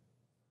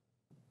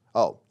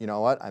 oh, you know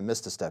what? I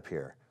missed a step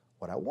here.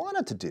 What I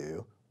wanted to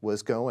do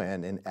was go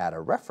in and add a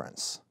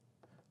reference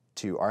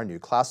to our new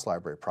class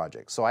library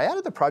project. So I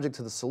added the project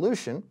to the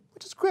solution,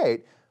 which is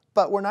great,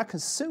 but we're not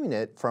consuming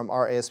it from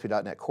our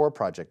ASP.NET Core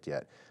project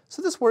yet.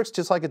 So this works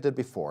just like it did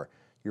before.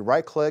 You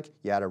right-click,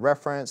 you add a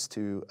reference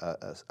to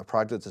a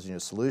project that's in your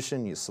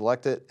solution, you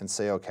select it, and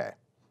say OK.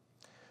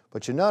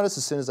 But you notice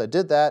as soon as I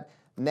did that,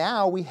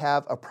 now we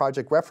have a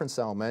project reference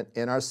element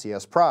in our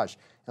csproj.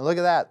 And look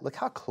at that. Look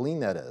how clean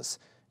that is.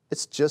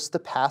 It's just the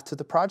path to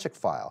the project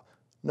file.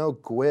 No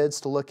GUIDs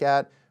to look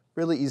at.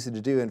 Really easy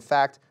to do. In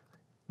fact,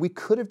 we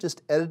could have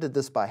just edited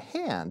this by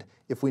hand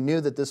if we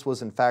knew that this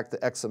was in fact the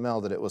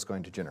XML that it was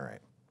going to generate.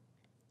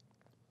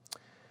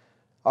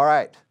 All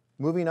right,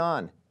 moving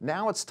on.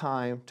 Now it's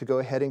time to go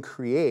ahead and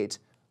create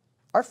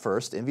our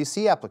first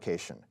MVC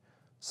application.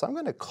 So I'm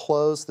going to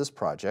close this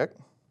project,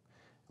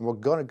 and we're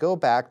going to go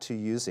back to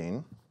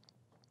using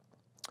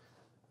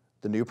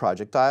the new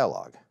project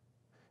dialog.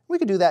 We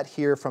can do that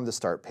here from the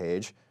start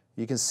page.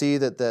 You can see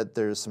that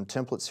there's some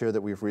templates here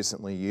that we've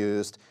recently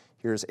used.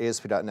 Here's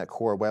ASP.NET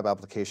Core Web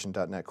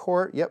Application.NET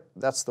Core. Yep,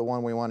 that's the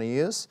one we want to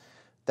use.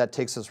 That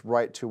takes us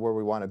right to where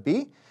we want to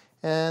be.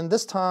 And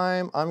this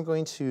time, I'm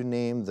going to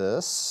name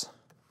this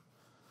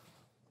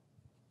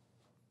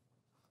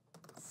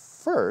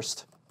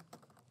first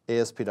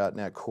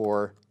ASP.NET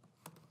Core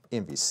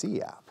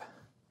MVC app.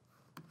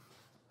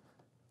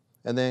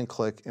 And then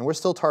click, and we're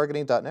still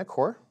targeting .NET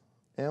Core,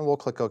 and we'll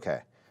click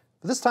OK.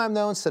 But this time,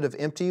 though, instead of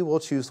empty,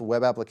 we'll choose the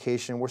web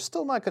application. We're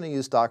still not going to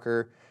use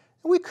Docker.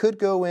 And we could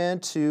go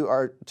into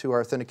our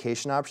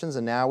authentication options,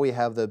 and now we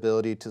have the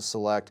ability to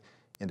select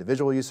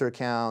individual user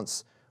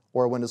accounts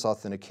or Windows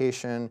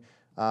authentication.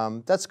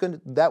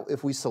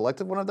 If we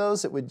selected one of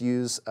those, it would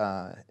use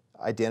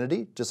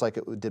identity, just like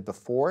it did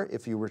before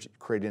if you were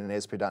creating an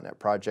ASP.NET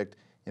project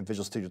in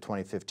Visual Studio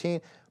 2015.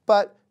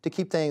 But to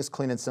keep things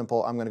clean and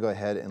simple, I'm going to go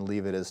ahead and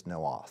leave it as no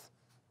auth.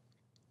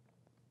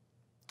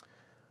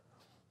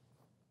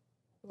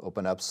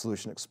 Open up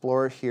Solution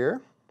Explorer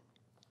here.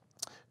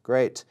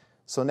 Great.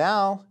 So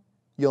now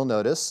you'll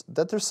notice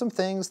that there's some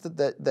things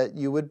that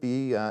you would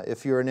be,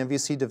 if you're an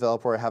MVC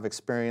developer or have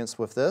experience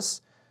with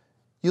this,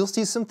 you'll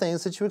see some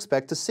things that you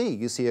expect to see.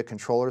 You see a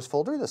controllers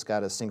folder that's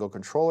got a single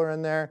controller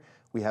in there.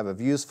 We have a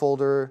views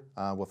folder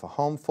with a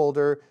home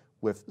folder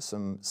with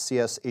some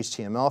CS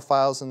HTML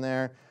files in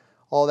there.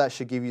 All that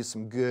should give you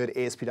some good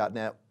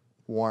ASP.NET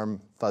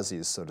warm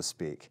fuzzies, so to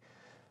speak.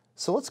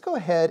 So let's go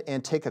ahead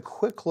and take a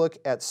quick look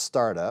at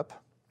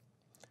startup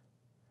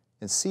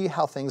and see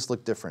how things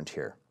look different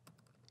here.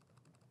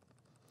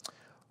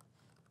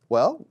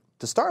 Well,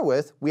 to start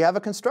with, we have a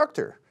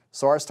constructor.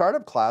 So our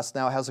startup class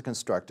now has a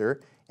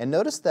constructor, and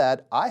notice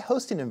that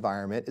iHosting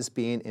environment is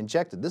being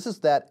injected. This is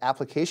that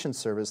application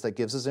service that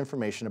gives us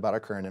information about our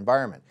current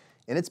environment,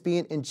 and it's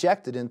being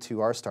injected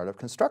into our startup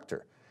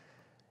constructor.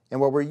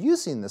 And what we're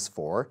using this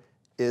for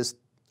is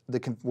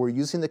we're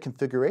using the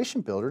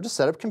configuration builder to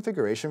set up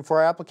configuration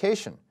for our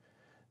application.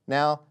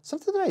 Now,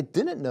 something that I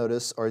didn't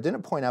notice or I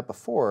didn't point out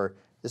before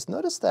is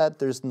notice that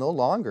there's no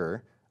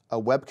longer a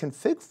web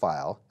config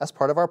file as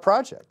part of our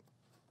project.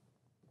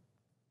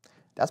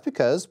 That's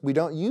because we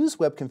don't use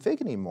web config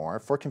anymore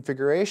for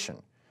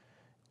configuration.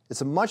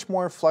 It's a much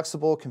more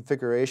flexible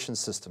configuration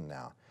system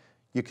now.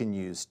 You can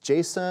use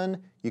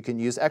JSON, you can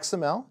use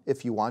XML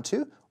if you want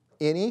to,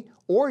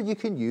 or you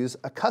can use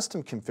a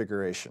custom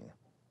configuration.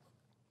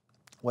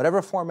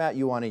 Whatever format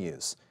you want to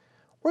use.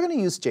 We're going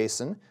to use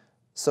JSON,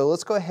 so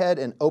let's go ahead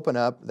and open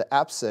up the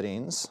app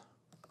settings.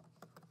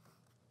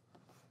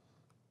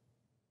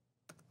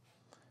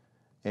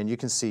 And you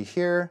can see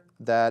here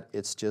that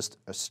it's just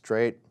a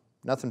straight,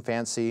 nothing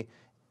fancy,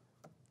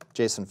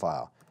 JSON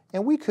file.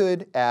 And we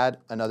could add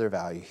another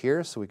value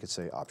here, so we could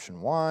say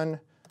option 1,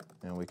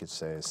 and we could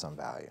say some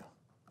value.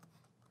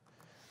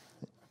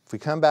 If we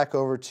come back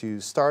over to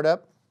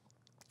startup,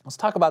 let's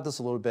talk about this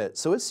a little bit.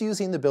 So it's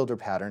using the builder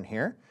pattern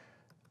here,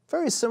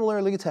 very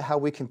similarly to how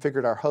we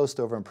configured our host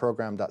over in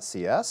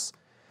program.cs.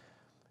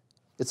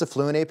 It's a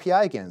Fluent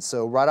API again,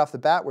 so right off the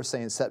bat we're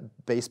saying set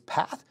base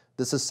path.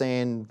 This is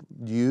saying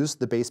use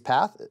the base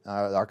path,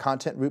 our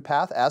content root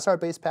path as our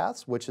base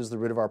paths, which is the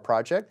root of our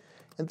project.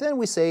 And then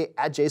we say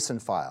add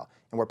JSON file,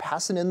 and we're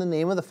passing in the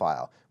name of the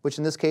file, which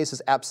in this case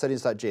is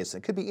appsettings.json.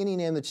 It could be any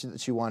name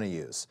that you want to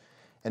use.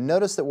 And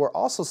notice that we're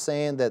also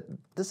saying that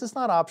this is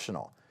not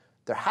optional.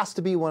 There has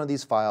to be one of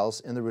these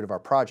files in the root of our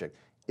project.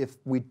 If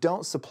we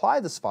don't supply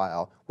this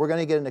file, we're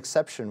going to get an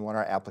exception when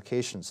our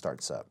application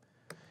starts up.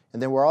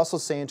 And then we're also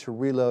saying to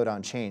reload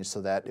on change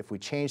so that if we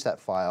change that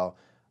file,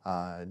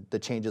 the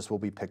changes will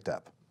be picked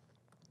up.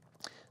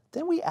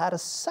 Then we add a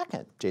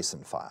second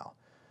JSON file.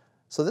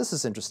 So this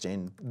is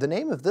interesting. The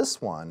name of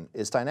this one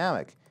is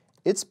dynamic.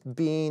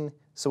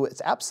 So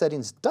it's app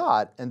settings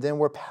dot, and then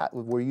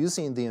we're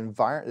using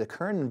the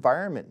current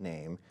environment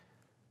name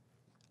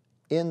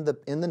in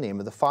the name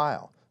of the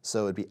file.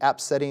 So it'd be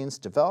app settings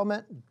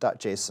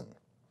development.json.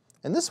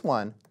 And this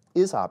one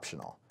is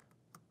optional.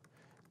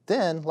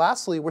 Then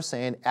lastly, we're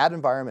saying add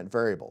environment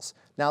variables.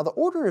 Now the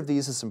order of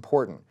these is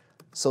important.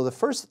 So the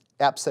first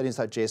app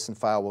settings.json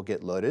file will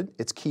get loaded,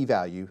 its key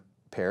value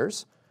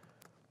pairs.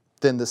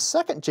 Then the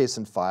second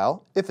JSON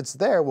file, if it's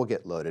there, will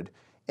get loaded.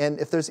 And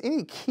if there's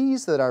any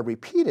keys that are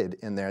repeated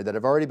in there that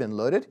have already been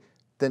loaded,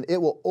 then it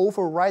will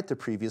overwrite the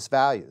previous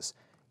values.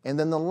 And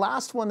then the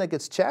last one that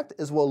gets checked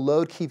is we'll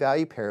load key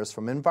value pairs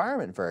from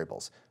environment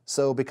variables.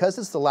 So because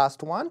it's the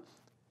last one,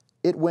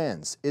 it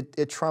wins.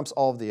 It trumps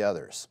all of the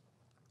others.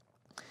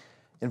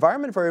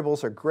 Environment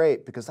variables are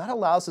great because that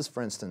allows us,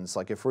 for instance,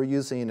 like if we're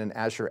using an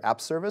Azure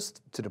App Service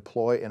to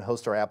deploy and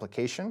host our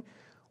application,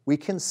 we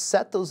can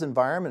set those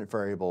environment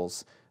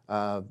variables,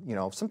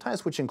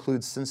 sometimes which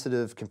includes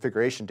sensitive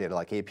configuration data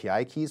like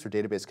API keys or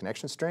database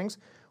connection strings.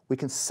 We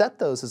can set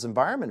those as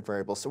environment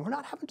variables so we're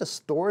not having to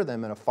store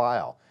them in a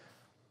file.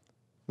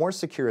 More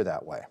secure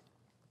that way.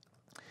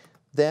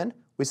 Then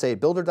we say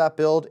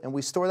builder.build, and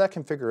we store that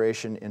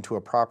configuration into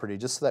a property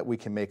just so that we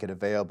can make it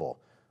available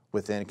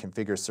within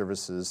configure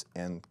services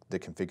and the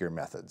configure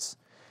methods.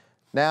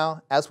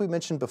 Now, as we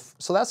mentioned before,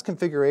 so that's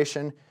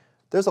configuration.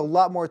 There's a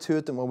lot more to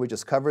it than what we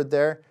just covered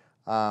there,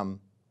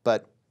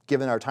 but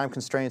given our time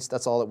constraints,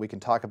 that's all that we can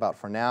talk about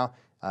for now.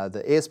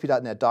 The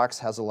ASP.NET Docs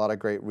has a lot of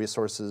great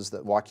resources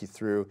that walk you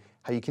through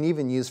how you can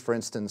even use, for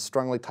instance,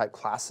 strongly typed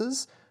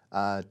classes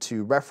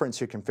to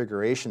reference your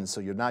configuration so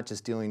you're not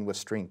just dealing with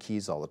string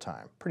keys all the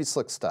time. Pretty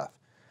slick stuff.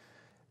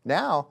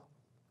 Now,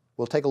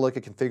 we'll take a look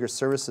at configure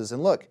services,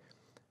 and look,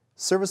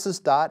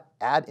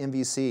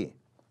 services.addMVC.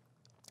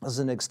 This is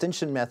an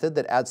extension method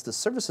that adds the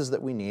services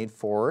that we need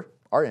for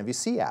our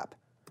MVC app.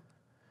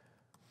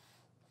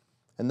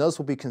 And those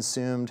will be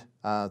consumed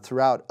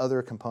throughout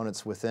other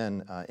components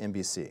within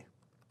MVC.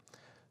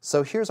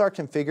 So here's our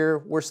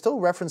configure. We're still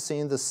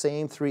referencing the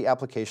same 3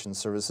 application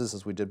services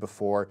as we did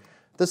before.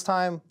 This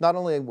time, not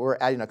only we're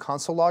adding a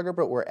console logger,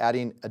 but we're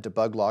adding a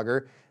debug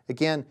logger.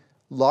 Again,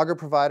 logger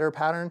provider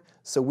pattern,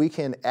 so we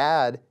can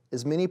add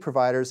as many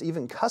providers,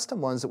 even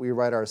custom ones that we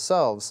write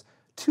ourselves,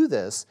 to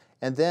this,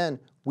 and then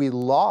we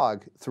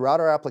log throughout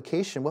our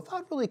application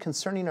without really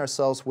concerning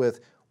ourselves with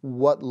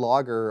what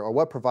logger or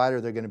what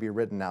provider they're going to be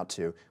written out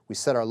to. We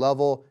set our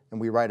level and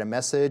we write a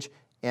message,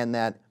 and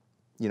that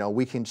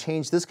we can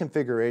change this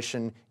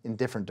configuration in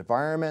different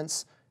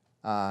environments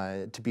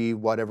to be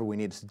whatever we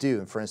need to do.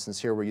 And for instance,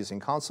 here we're using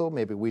console.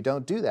 Maybe we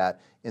don't do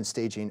that in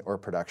staging or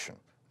production.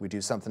 We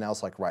do something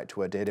else like write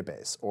to a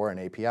database or an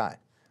API.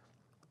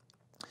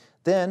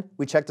 Then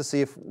we check to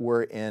see if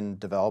we're in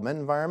development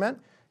environment.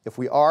 If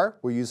we are,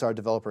 we'll use our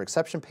developer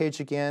exception page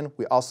again.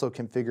 We also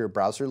configure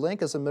browser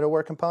link as a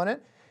middleware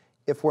component.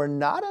 If we're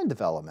not in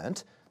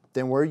development,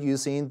 then we're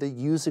using the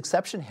use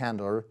exception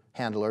handler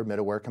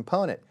middleware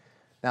component.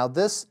 Now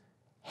this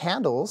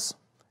handles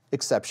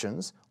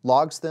exceptions,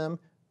 logs them,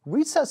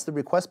 resets the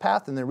request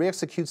path, and then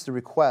re-executes the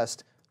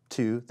request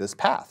to this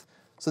path.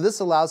 So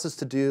this allows us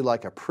to do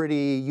like a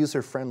pretty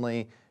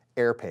user-friendly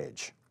error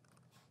page.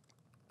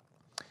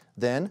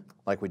 Then,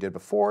 like we did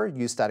before,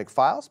 use static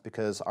files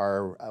because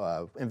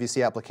our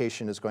MVC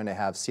application is going to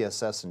have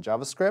CSS and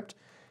JavaScript.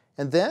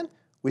 And then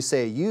we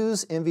say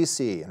use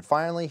MVC. And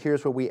finally,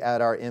 here's where we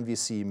add our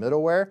MVC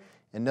middleware.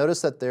 And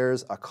notice that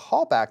there's a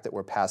callback that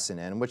we're passing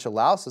in, which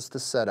allows us to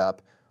set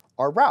up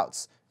our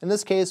routes. In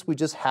this case, we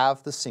just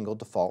have the single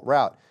default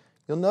route.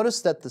 You'll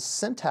notice that the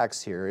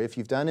syntax here, if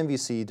you've done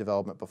MVC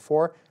development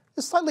before,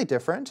 is slightly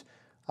different.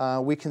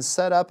 We can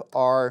set up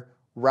our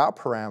route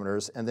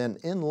parameters, and then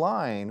in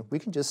line, we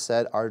can just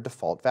set our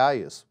default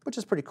values, which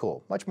is pretty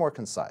cool, much more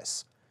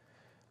concise.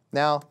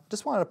 Now,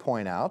 just wanted to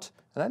point out,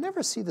 and I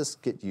never see this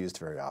get used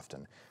very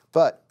often,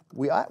 but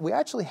we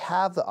actually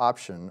have the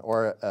option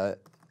or an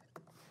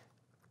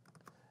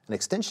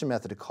extension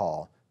method to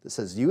call that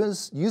says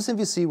use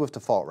MVC with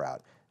default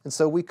route. And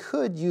so we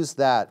could use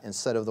that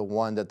instead of the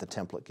one that the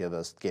template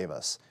gave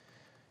us.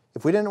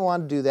 If we didn't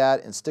want to do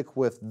that and stick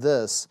with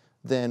this,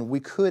 then we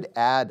could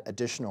add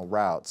additional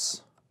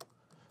routes.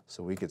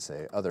 So we could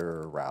say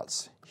other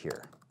routes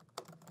here,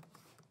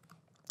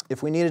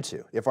 if we needed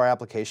to, if our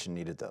application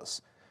needed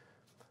those.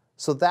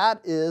 So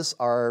that is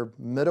our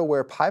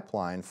middleware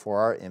pipeline for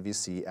our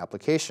MVC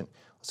application.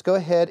 Let's go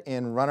ahead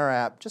and run our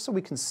app just so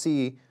we can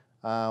see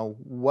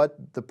what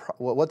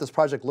this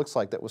project looks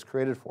like that was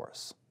created for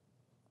us.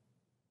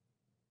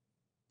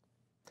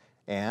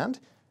 And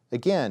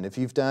again, if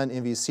you've done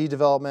MVC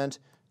development,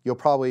 you'll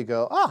probably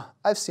go,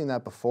 I've seen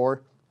that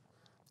before.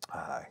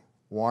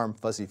 Warm,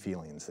 fuzzy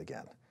feelings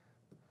again.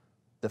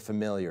 The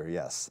familiar,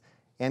 yes.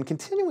 And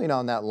continuing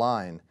on that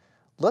line,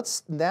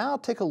 let's now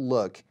take a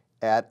look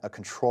at a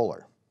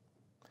controller.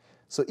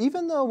 So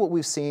even though what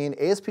we've seen,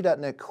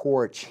 ASP.NET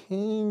Core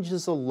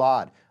changes a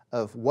lot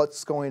of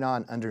what's going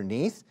on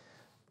underneath,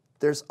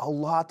 there's a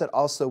lot that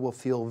also will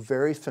feel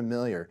very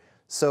familiar.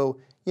 So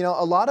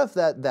a lot of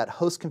that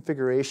host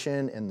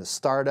configuration and the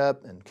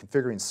startup and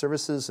configuring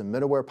services and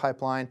middleware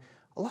pipeline,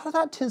 a lot of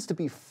that tends to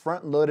be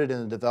front-loaded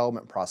in the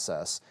development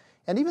process.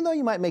 And even though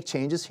you might make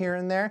changes here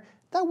and there,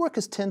 that work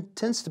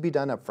tends to be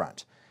done up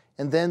front.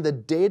 And then the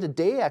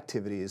day-to-day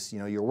activities,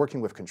 you're working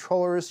with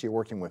controllers, you're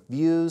working with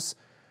views,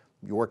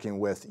 you're working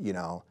with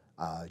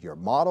your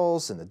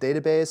models in the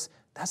database.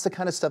 That's the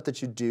kind of stuff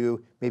that you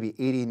do maybe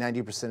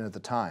 80–90% of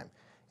the time.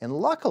 And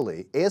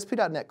luckily,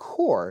 ASP.NET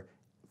Core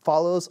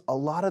follows a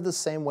lot of the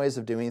same ways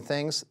of doing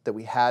things that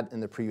we had in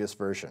the previous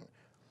version.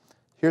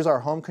 Here's our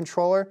home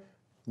controller.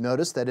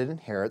 Notice that it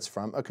inherits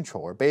from a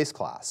controller base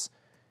class.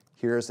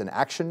 Here's an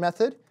action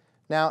method.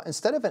 Now,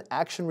 instead of an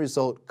action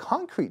result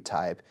concrete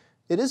type,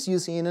 it is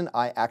using an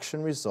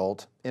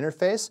iActionResult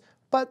interface,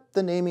 but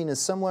the naming is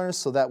similar,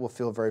 so that will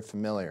feel very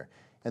familiar.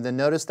 And then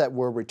notice that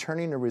we're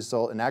returning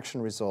an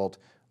action result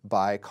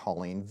by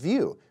calling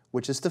view,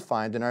 which is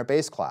defined in our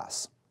base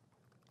class.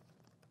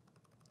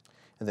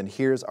 And then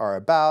here's our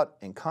about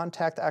and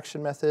contact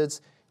action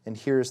methods, and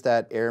here's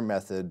that error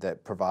method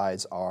that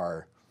provides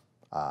our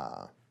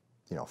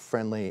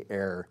friendly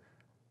error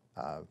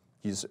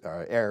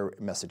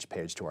message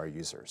page to our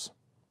users.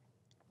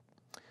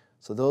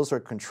 So those are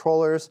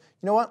controllers.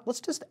 You know what?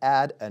 Let's just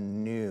add a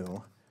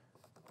new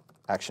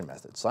action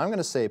method. So I'm going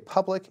to say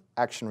public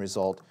action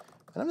result,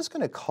 and I'm just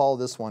going to call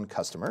this one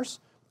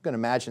customers. I'm going to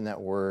imagine that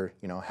we're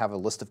have a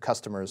list of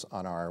customers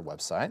on our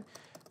website,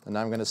 and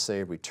I'm going to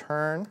say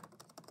return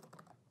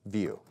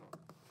view.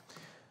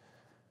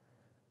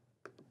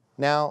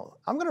 Now,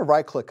 I'm going to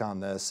right-click on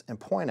this and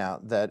point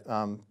out that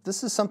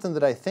this is something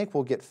that I think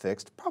will get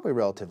fixed probably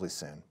relatively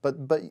soon. But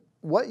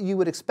what you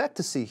would expect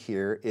to see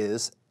here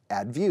is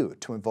add view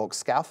to invoke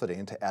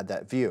scaffolding to add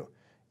that view.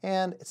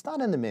 And it's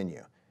not in the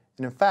menu.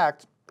 And in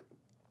fact,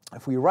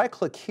 if we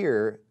right-click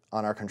here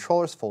on our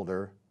controllers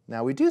folder,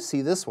 now we do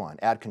see this one,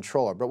 add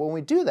controller. But when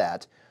we do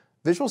that,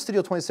 Visual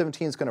Studio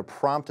 2017 is going to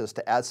prompt us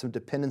to add some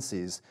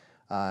dependencies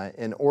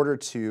in order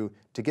to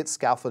get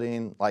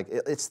scaffolding. Like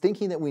it's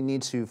thinking that we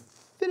need to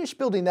finish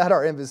building out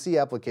our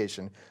MVC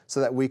application so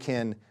that we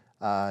can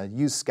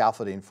use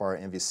scaffolding for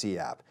our MVC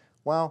app.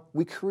 Well,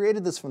 we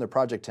created this from the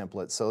project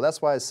template, so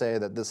that's why I say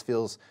that this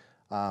feels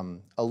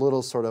a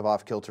little sort of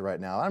off kilter right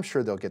now. I'm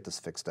sure they'll get this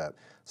fixed up.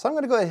 So I'm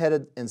going to go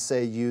ahead and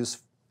say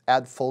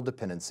add full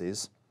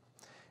dependencies.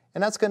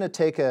 And that's going to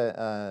take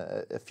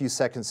a few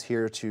seconds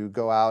here to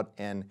go out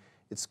and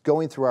It's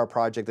going through our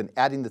project and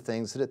adding the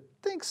things that it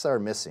thinks are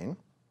missing.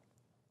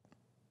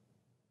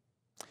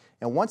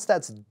 And once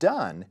that's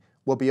done,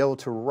 we'll be able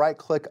to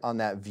right-click on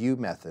that view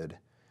method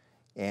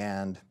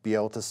and be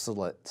able to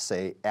select,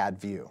 say, Add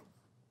View.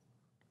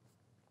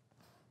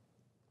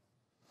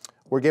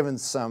 We're given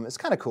some, it's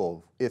kind of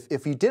cool.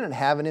 If you didn't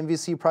have an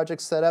MVC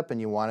project set up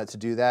and you wanted to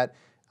do that,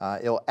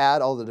 it'll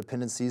add all the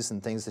dependencies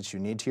and things that you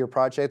need to your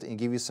project and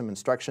give you some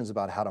instructions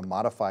about how to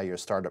modify your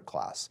startup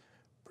class.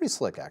 Pretty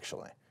slick,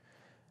 actually.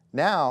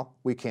 Now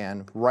we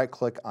can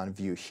right-click on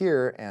View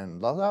here,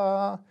 and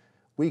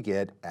we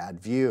get Add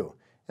View.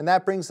 And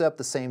that brings up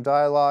the same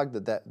dialog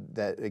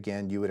that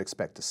again, you would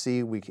expect to see.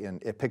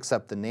 It picks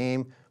up the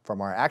name from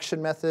our action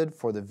method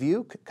for the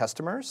view,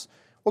 customers.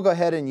 We'll go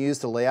ahead and use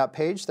the layout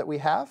page that we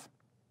have.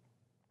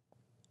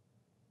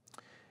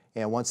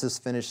 And once this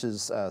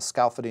finishes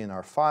scaffolding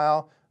our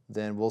file,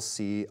 then we'll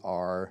see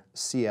our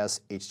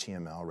CS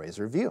HTML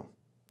Razor view.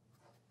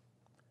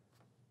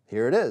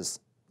 Here it is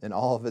in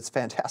all of its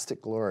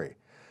fantastic glory.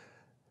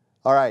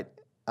 All right,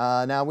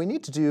 now we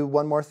need to do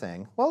one more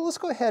thing. Well, let's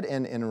go ahead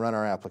and run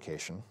our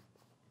application.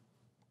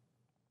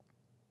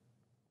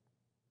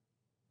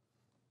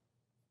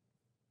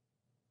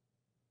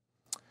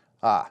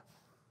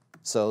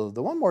 So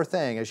the one more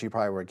thing, as you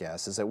probably would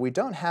guess, is that we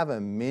don't have a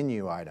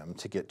menu item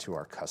to get to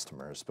our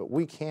customers, but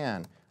we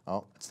can,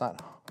 oh, it's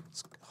not,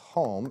 it's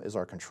home is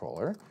our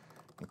controller,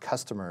 and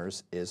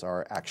customers is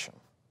our action.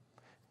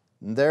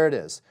 And there it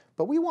is.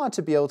 But we want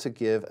to be able to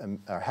give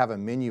or have a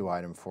menu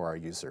item for our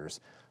users.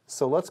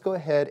 So let's go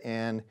ahead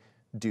and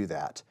do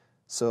that.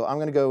 So I'm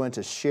going to go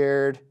into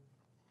Shared,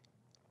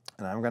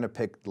 and I'm going to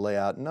pick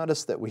Layout.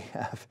 Notice that we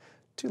have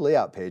two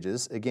layout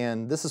pages.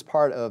 Again, this is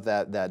part of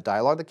that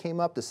dialog that came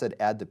up that said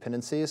Add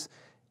Dependencies.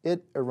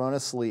 It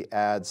erroneously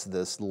adds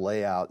this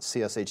layout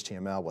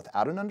CSHTML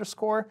without an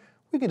underscore.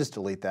 We can just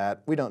delete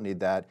that. We don't need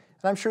that.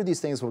 And I'm sure these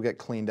things will get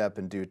cleaned up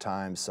in due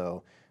time,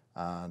 so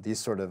these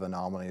sort of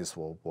anomalies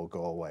will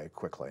go away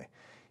quickly.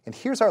 And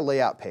here's our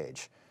layout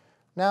page.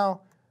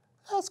 Now,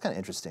 that's kind of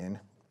interesting.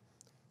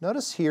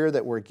 Notice here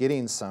that we're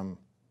getting some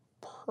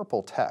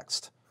purple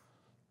text.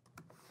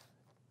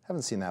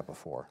 Haven't seen that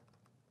before.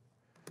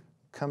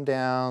 Come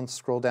down,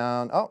 scroll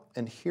down. Oh,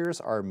 and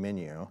here's our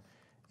menu.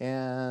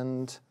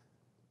 And,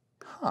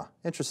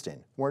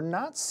 interesting. We're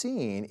not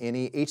seeing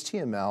any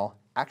HTML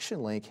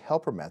action link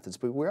helper methods,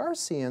 but we are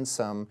seeing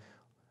some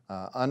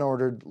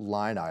unordered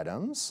line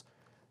items.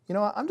 You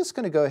know what, I'm just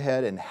going to go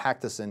ahead and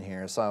hack this in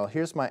here. So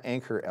here's my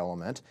anchor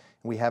element.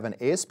 We have an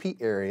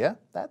ASP area.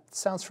 That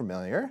sounds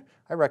familiar.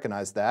 I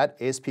recognize that.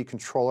 ASP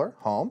controller,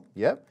 home,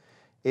 yep.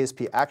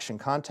 ASP action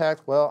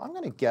contact, well, I'm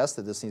going to guess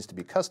that this needs to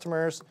be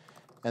customers.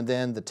 And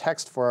then the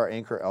text for our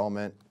anchor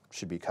element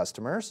should be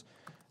customers.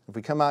 If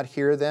we come out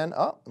here then,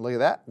 oh, look at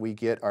that. We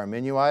get our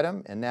menu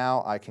item. And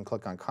now I can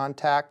click on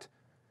contact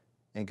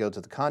and go to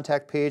the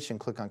contact page and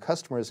click on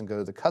customers and go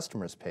to the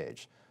customers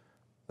page.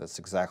 That's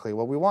exactly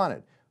what we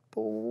wanted.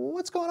 But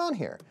what's going on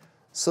here?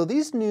 So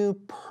these new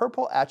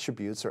purple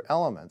attributes or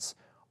elements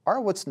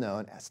are what's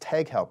known as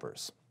tag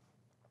helpers.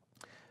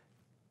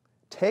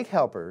 Tag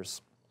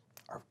helpers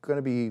are going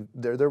to be,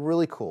 they're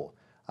really cool.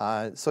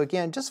 So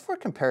again, just for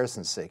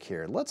comparison's sake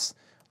here, let's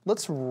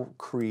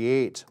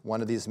create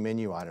one of these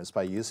menu items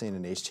by using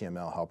an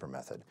HTML helper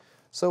method.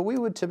 So we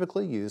would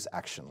typically use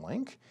action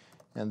link,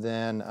 and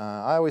then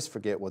I always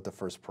forget what the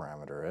first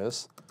parameter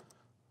is.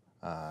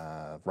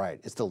 Right,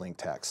 it's the link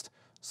text.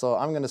 So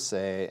I'm going to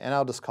say, and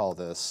I'll just call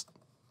this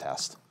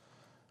test,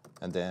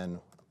 and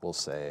then we'll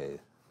say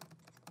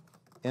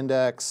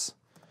index,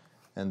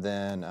 and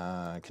then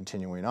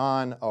continuing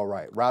on, all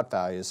right, route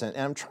values. And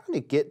I'm trying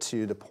to get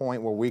to the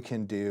point where we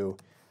can do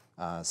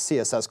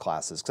CSS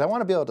classes, because I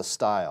want to be able to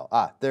style.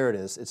 There it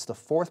is. It's the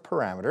fourth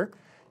parameter,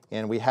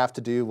 and we have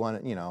to do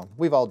one, you know,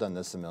 we've all done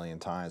this a million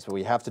times, but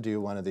we have to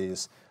do one of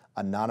these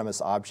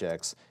anonymous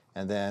objects,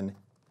 and then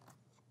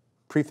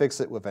prefix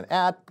it with an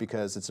 @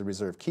 because it's a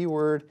reserved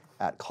keyword,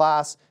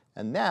 @class,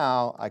 and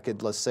now I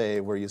could, let's say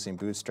we're using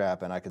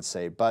Bootstrap, and I could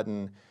say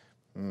button,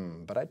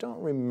 but I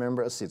don't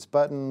remember, let's see, it's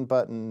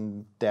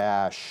button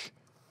dash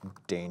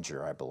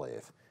danger, I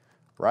believe,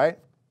 right?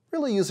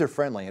 Really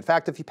user-friendly. In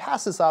fact, if you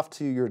pass this off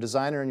to your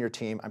designer and your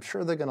team, I'm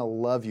sure they're going to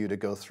love you to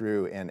go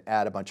through and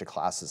add a bunch of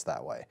classes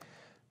that way.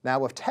 Now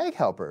with tag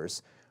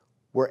helpers,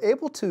 we're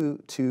able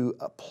to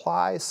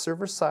apply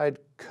server-side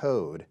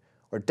code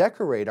or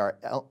decorate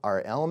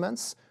our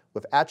elements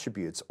with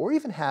attributes, or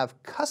even have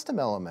custom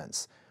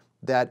elements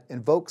that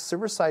invoke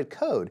server-side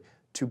code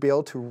to be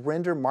able to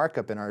render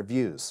markup in our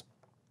views.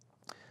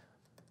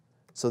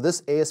 So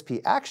this ASP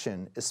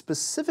action is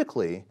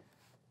specifically,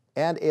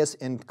 and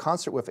in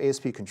concert with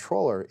ASP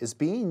controller, is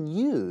being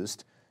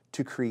used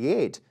to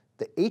create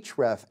the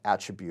href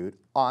attribute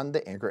on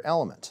the anchor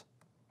element.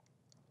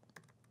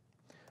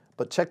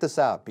 But check this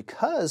out,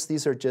 because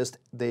these are just,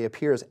 they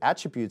appear as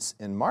attributes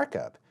in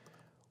markup,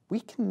 we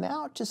can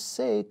now just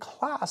say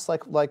class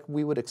like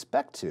we would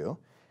expect to.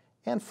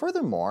 And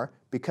furthermore,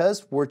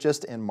 because we're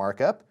just in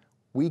markup,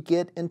 we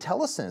get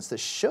IntelliSense that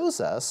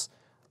shows us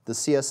the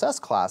CSS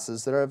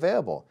classes that are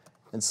available.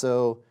 And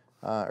so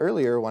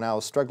earlier when I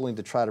was struggling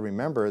to try to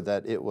remember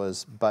that it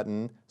was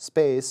button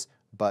space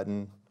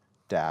button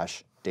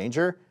dash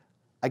danger.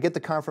 I get the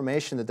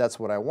confirmation that that's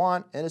what I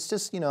want, and it's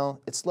just,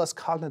 it's less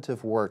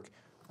cognitive work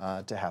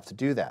to have to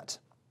do that.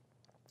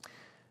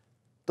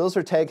 Those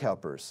are tag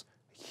helpers.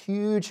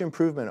 Huge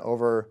improvement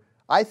over,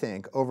 I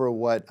think, over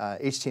what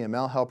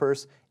HTML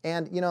helpers.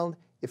 And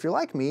if you're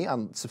like me,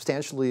 on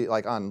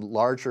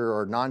larger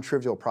or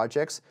non-trivial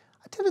projects,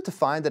 I tended to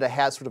find that I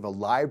had sort of a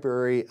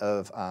library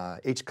of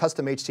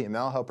custom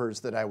HTML helpers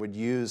that I would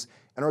use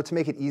in order to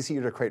make it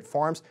easier to create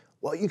forms.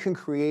 Well, you can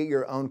create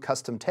your own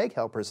custom tag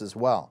helpers as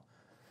well.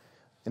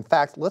 In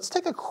fact, let's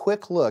take a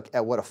quick look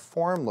at what a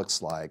form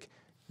looks like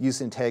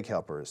using tag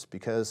helpers,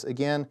 because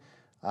again,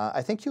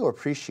 I think you'll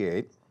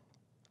appreciate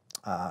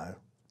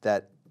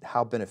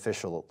how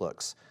beneficial it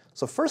looks.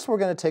 So first we're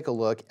going to take a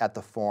look at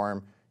the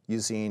form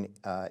using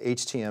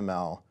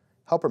HTML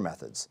helper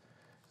methods.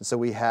 And so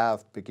we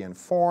have begin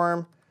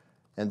form,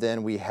 and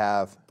then we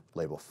have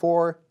label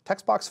 4,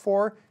 text box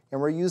 4,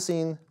 and we're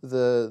using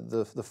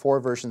the 4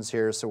 versions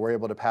here, so we're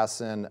able to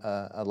pass in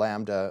a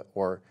lambda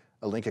or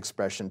a link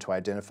expression to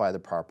identify the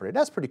property.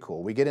 That's pretty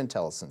cool. We get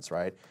IntelliSense,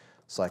 right?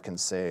 So I can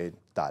say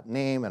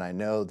 .name, and I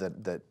know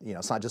that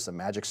it's not just a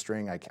magic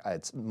string.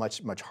 It's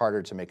much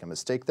harder to make a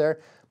mistake there.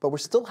 But we're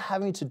still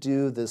having to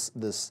do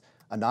this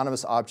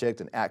anonymous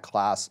object and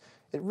 @class.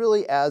 It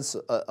really adds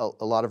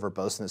a lot of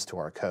verboseness to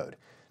our code.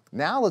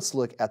 Now let's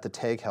look at the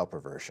tag helper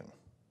version.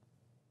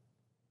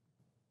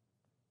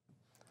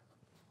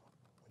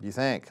 What do you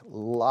think? A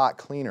lot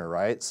cleaner,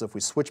 right? So if we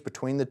switch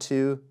between the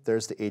two,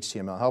 there's the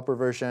HTML helper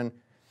version.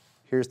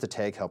 Here's the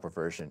tag helper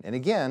version. And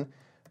again,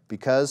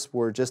 because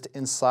we're just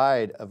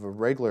inside of a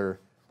regular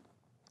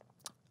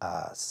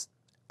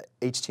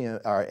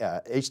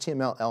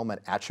HTML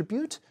element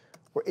attribute,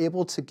 we're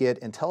able to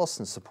get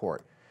IntelliSense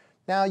support.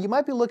 Now, you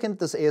might be looking at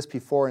this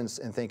ASP4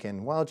 and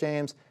thinking, well,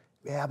 James,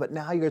 yeah, but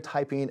now you're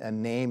typing a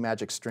name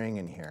magic string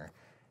in here.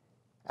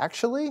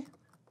 Actually,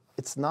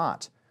 it's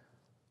not.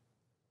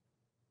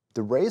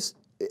 The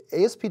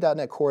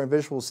ASP.NET Core and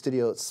Visual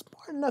Studio is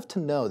smart enough to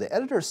know, the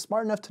editor is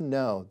smart enough to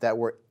know that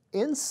we're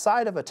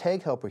inside of a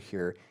tag helper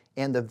here,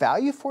 and the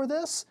value for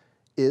this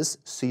is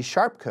C#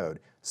 code.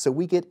 So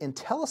we get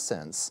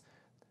IntelliSense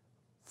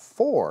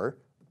for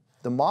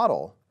the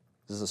model.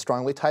 This is a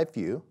strongly typed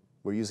view.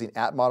 We're using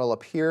 @model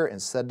up here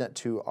and setting it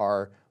to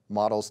our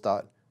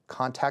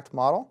models.contact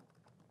model.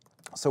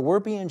 So we're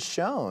being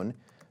shown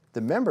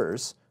the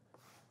members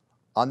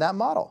on that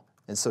model.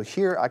 And so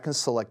here I can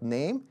select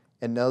name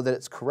and know that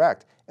it's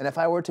correct. And if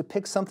I were to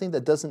pick something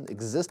that doesn't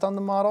exist on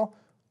the model,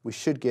 we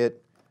should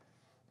get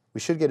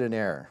an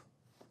error.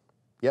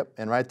 Yep,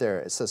 and right there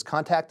it says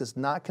contact does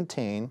not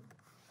contain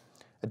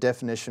a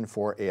definition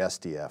for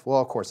ASDF. Well,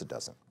 of course it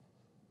doesn't.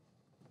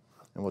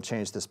 And we'll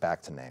change this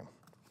back to name.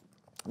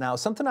 Now,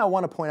 something I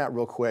want to point out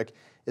real quick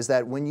is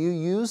that when you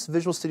use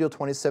Visual Studio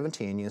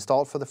 2017, you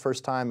install it for the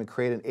first time and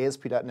create an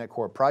ASP.NET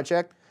Core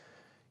project,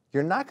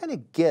 you're not going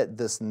to get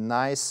this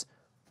nice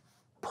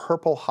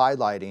purple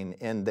highlighting,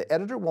 and the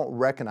editor won't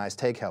recognize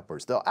tag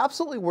helpers. They'll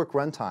absolutely work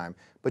runtime,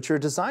 but your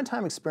design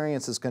time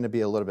experience is going to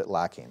be a little bit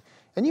lacking.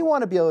 And you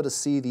want to be able to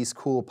see these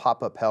cool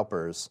pop-up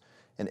helpers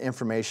and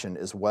information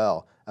as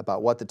well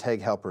about what the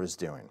tag helper is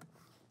doing.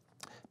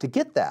 To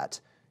get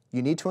that,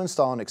 you need to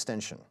install an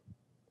extension.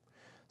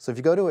 So if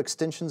you go to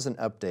Extensions and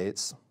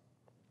Updates,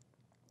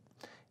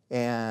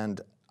 and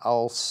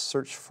I'll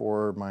search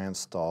for my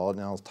install,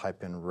 and I'll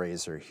type in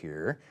Razor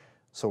here.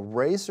 So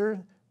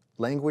Razor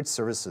Language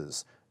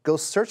Services. Go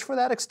search for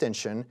that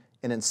extension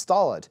and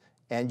install it,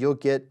 and you'll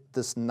get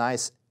this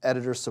nice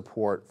editor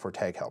support for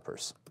tag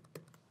helpers.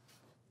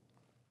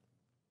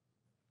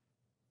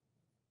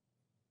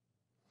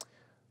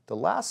 The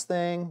last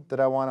thing that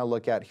I want to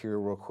look at here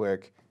real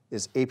quick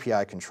is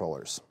API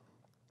controllers.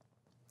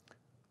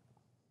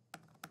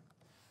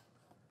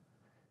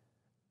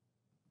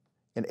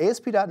 In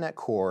ASP.NET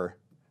Core,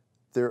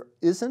 there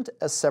isn't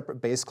a separate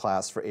base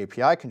class for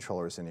API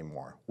controllers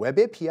anymore. Web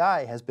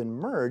API has been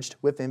merged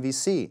with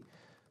MVC.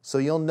 So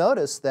you'll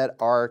notice that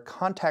our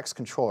contacts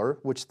controller,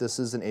 which this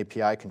is an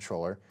API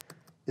controller,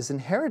 is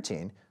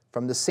inheriting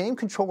from the same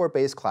controller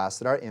base class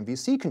that our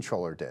MVC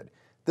controller did.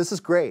 This is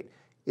great.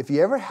 If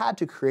you ever had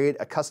to create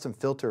a custom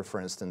filter, for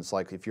instance,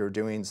 like if you're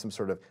doing some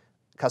sort of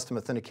custom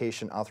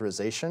authentication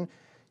authorization,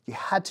 you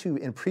had to,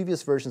 in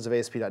previous versions of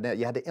ASP.NET,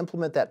 you had to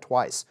implement that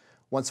twice,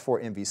 once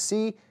for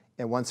MVC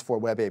and once for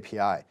Web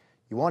API.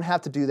 You won't have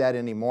to do that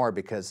anymore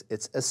because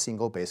it's a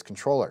single base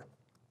controller.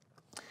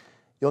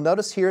 You'll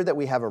notice here that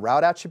we have a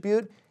route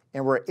attribute,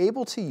 and we're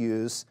able to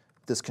use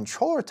this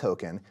controller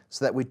token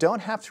so that we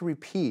don't have to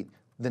repeat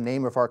the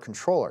name of our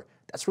controller.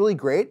 That's really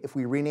great. If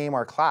we rename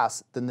our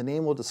class, then the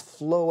name will just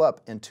flow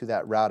up into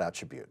that route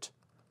attribute.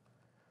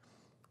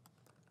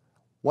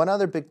 One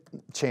other big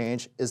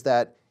change is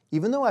that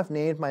even though I've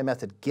named my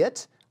method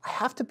get, I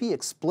have to be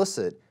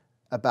explicit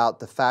about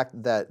the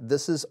fact that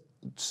this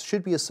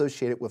should be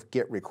associated with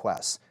get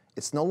requests.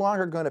 It's no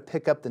longer going to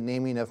pick up the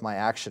naming of my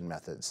action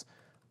methods.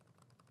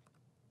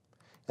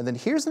 And then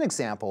here's an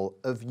example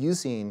of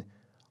using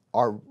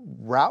our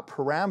route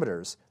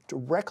parameters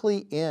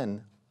directly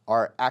in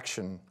our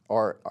action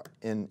or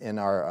in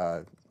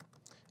our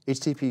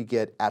HTTP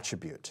GET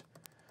attribute.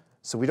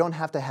 So we don't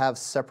have to have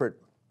separate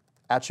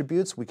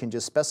attributes. We can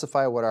just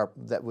specify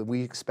that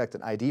we expect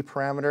an ID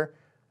parameter.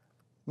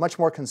 Much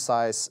more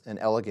concise and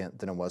elegant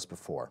than it was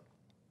before.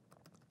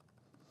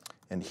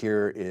 And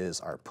here is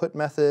our put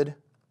method,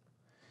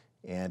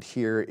 and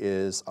here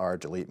is our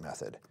delete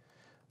method.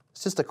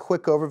 It's just a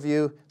quick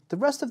overview. The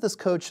rest of this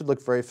code should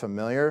look very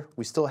familiar.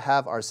 We still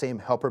have our same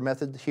helper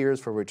method here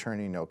for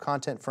returning no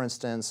content, for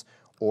instance,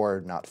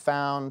 or not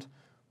found,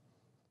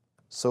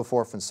 so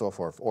forth and so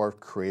forth, or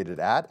created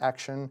at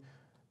action,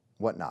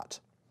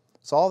 whatnot.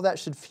 So all of that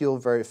should feel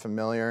very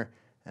familiar,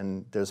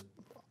 and there's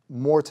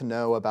more to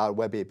know about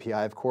Web API,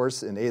 of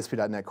course, in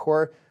ASP.NET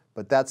Core,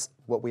 but that's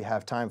what we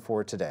have time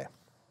for today.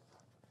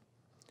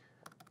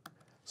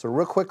 So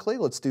real quickly,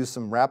 let's do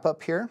some wrap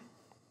up here.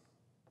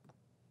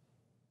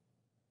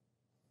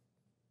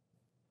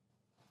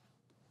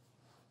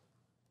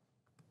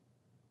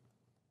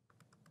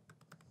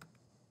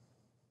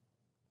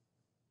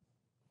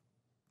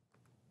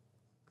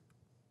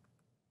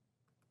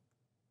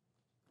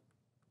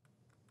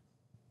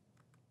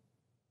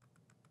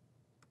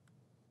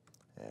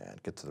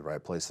 And get to the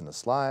right place in the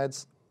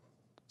slides.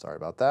 Sorry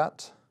about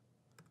that.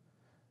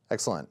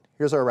 Excellent.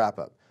 Here's our wrap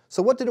up.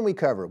 So what didn't we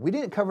cover? We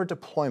didn't cover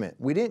deployment.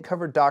 We didn't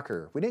cover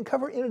Docker. We didn't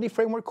cover Entity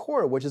Framework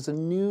Core, which is a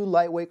new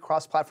lightweight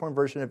cross-platform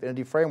version of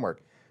Entity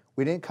Framework.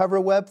 We didn't cover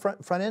web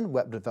front-end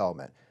web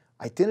development.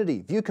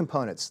 Identity, view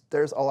components,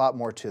 there's a lot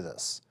more to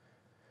this.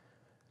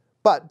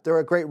 But there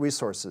are great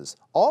resources.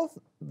 All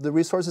the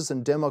resources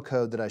and demo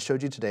code that I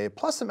showed you today,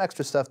 plus some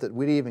extra stuff that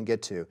we didn't even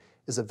get to,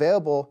 is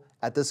available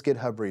at this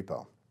GitHub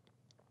repo.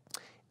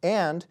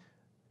 And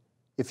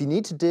if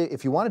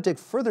you want to dig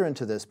further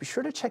into this, be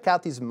sure to check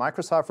out these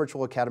Microsoft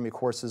Virtual Academy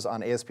courses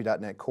on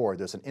ASP.NET Core.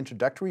 There's an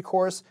introductory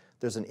course,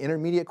 there's an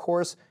intermediate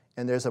course,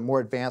 and there's a more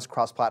advanced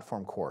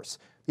cross-platform course.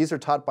 These are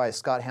taught by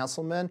Scott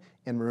Hanselman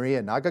and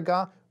Maria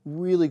Nagaga.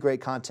 Really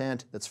great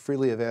content that's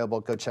freely available.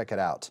 Go check it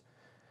out.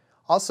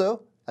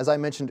 Also, as I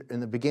mentioned in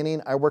the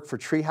beginning, I work for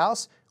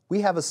Treehouse.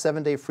 We have a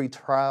 7-day free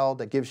trial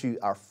that gives you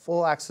our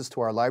full access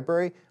to our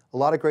library. A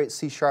lot of great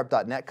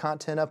C#.NET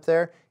content up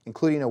there,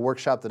 including a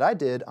workshop that I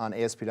did on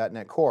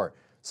ASP.NET Core.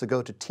 So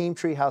go to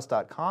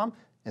teamtreehouse.com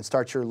and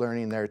start your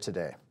learning there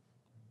today.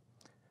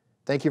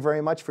 Thank you very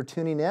much for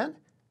tuning in.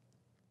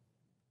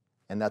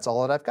 And that's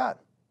all that I've got.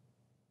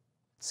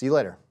 See you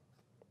later.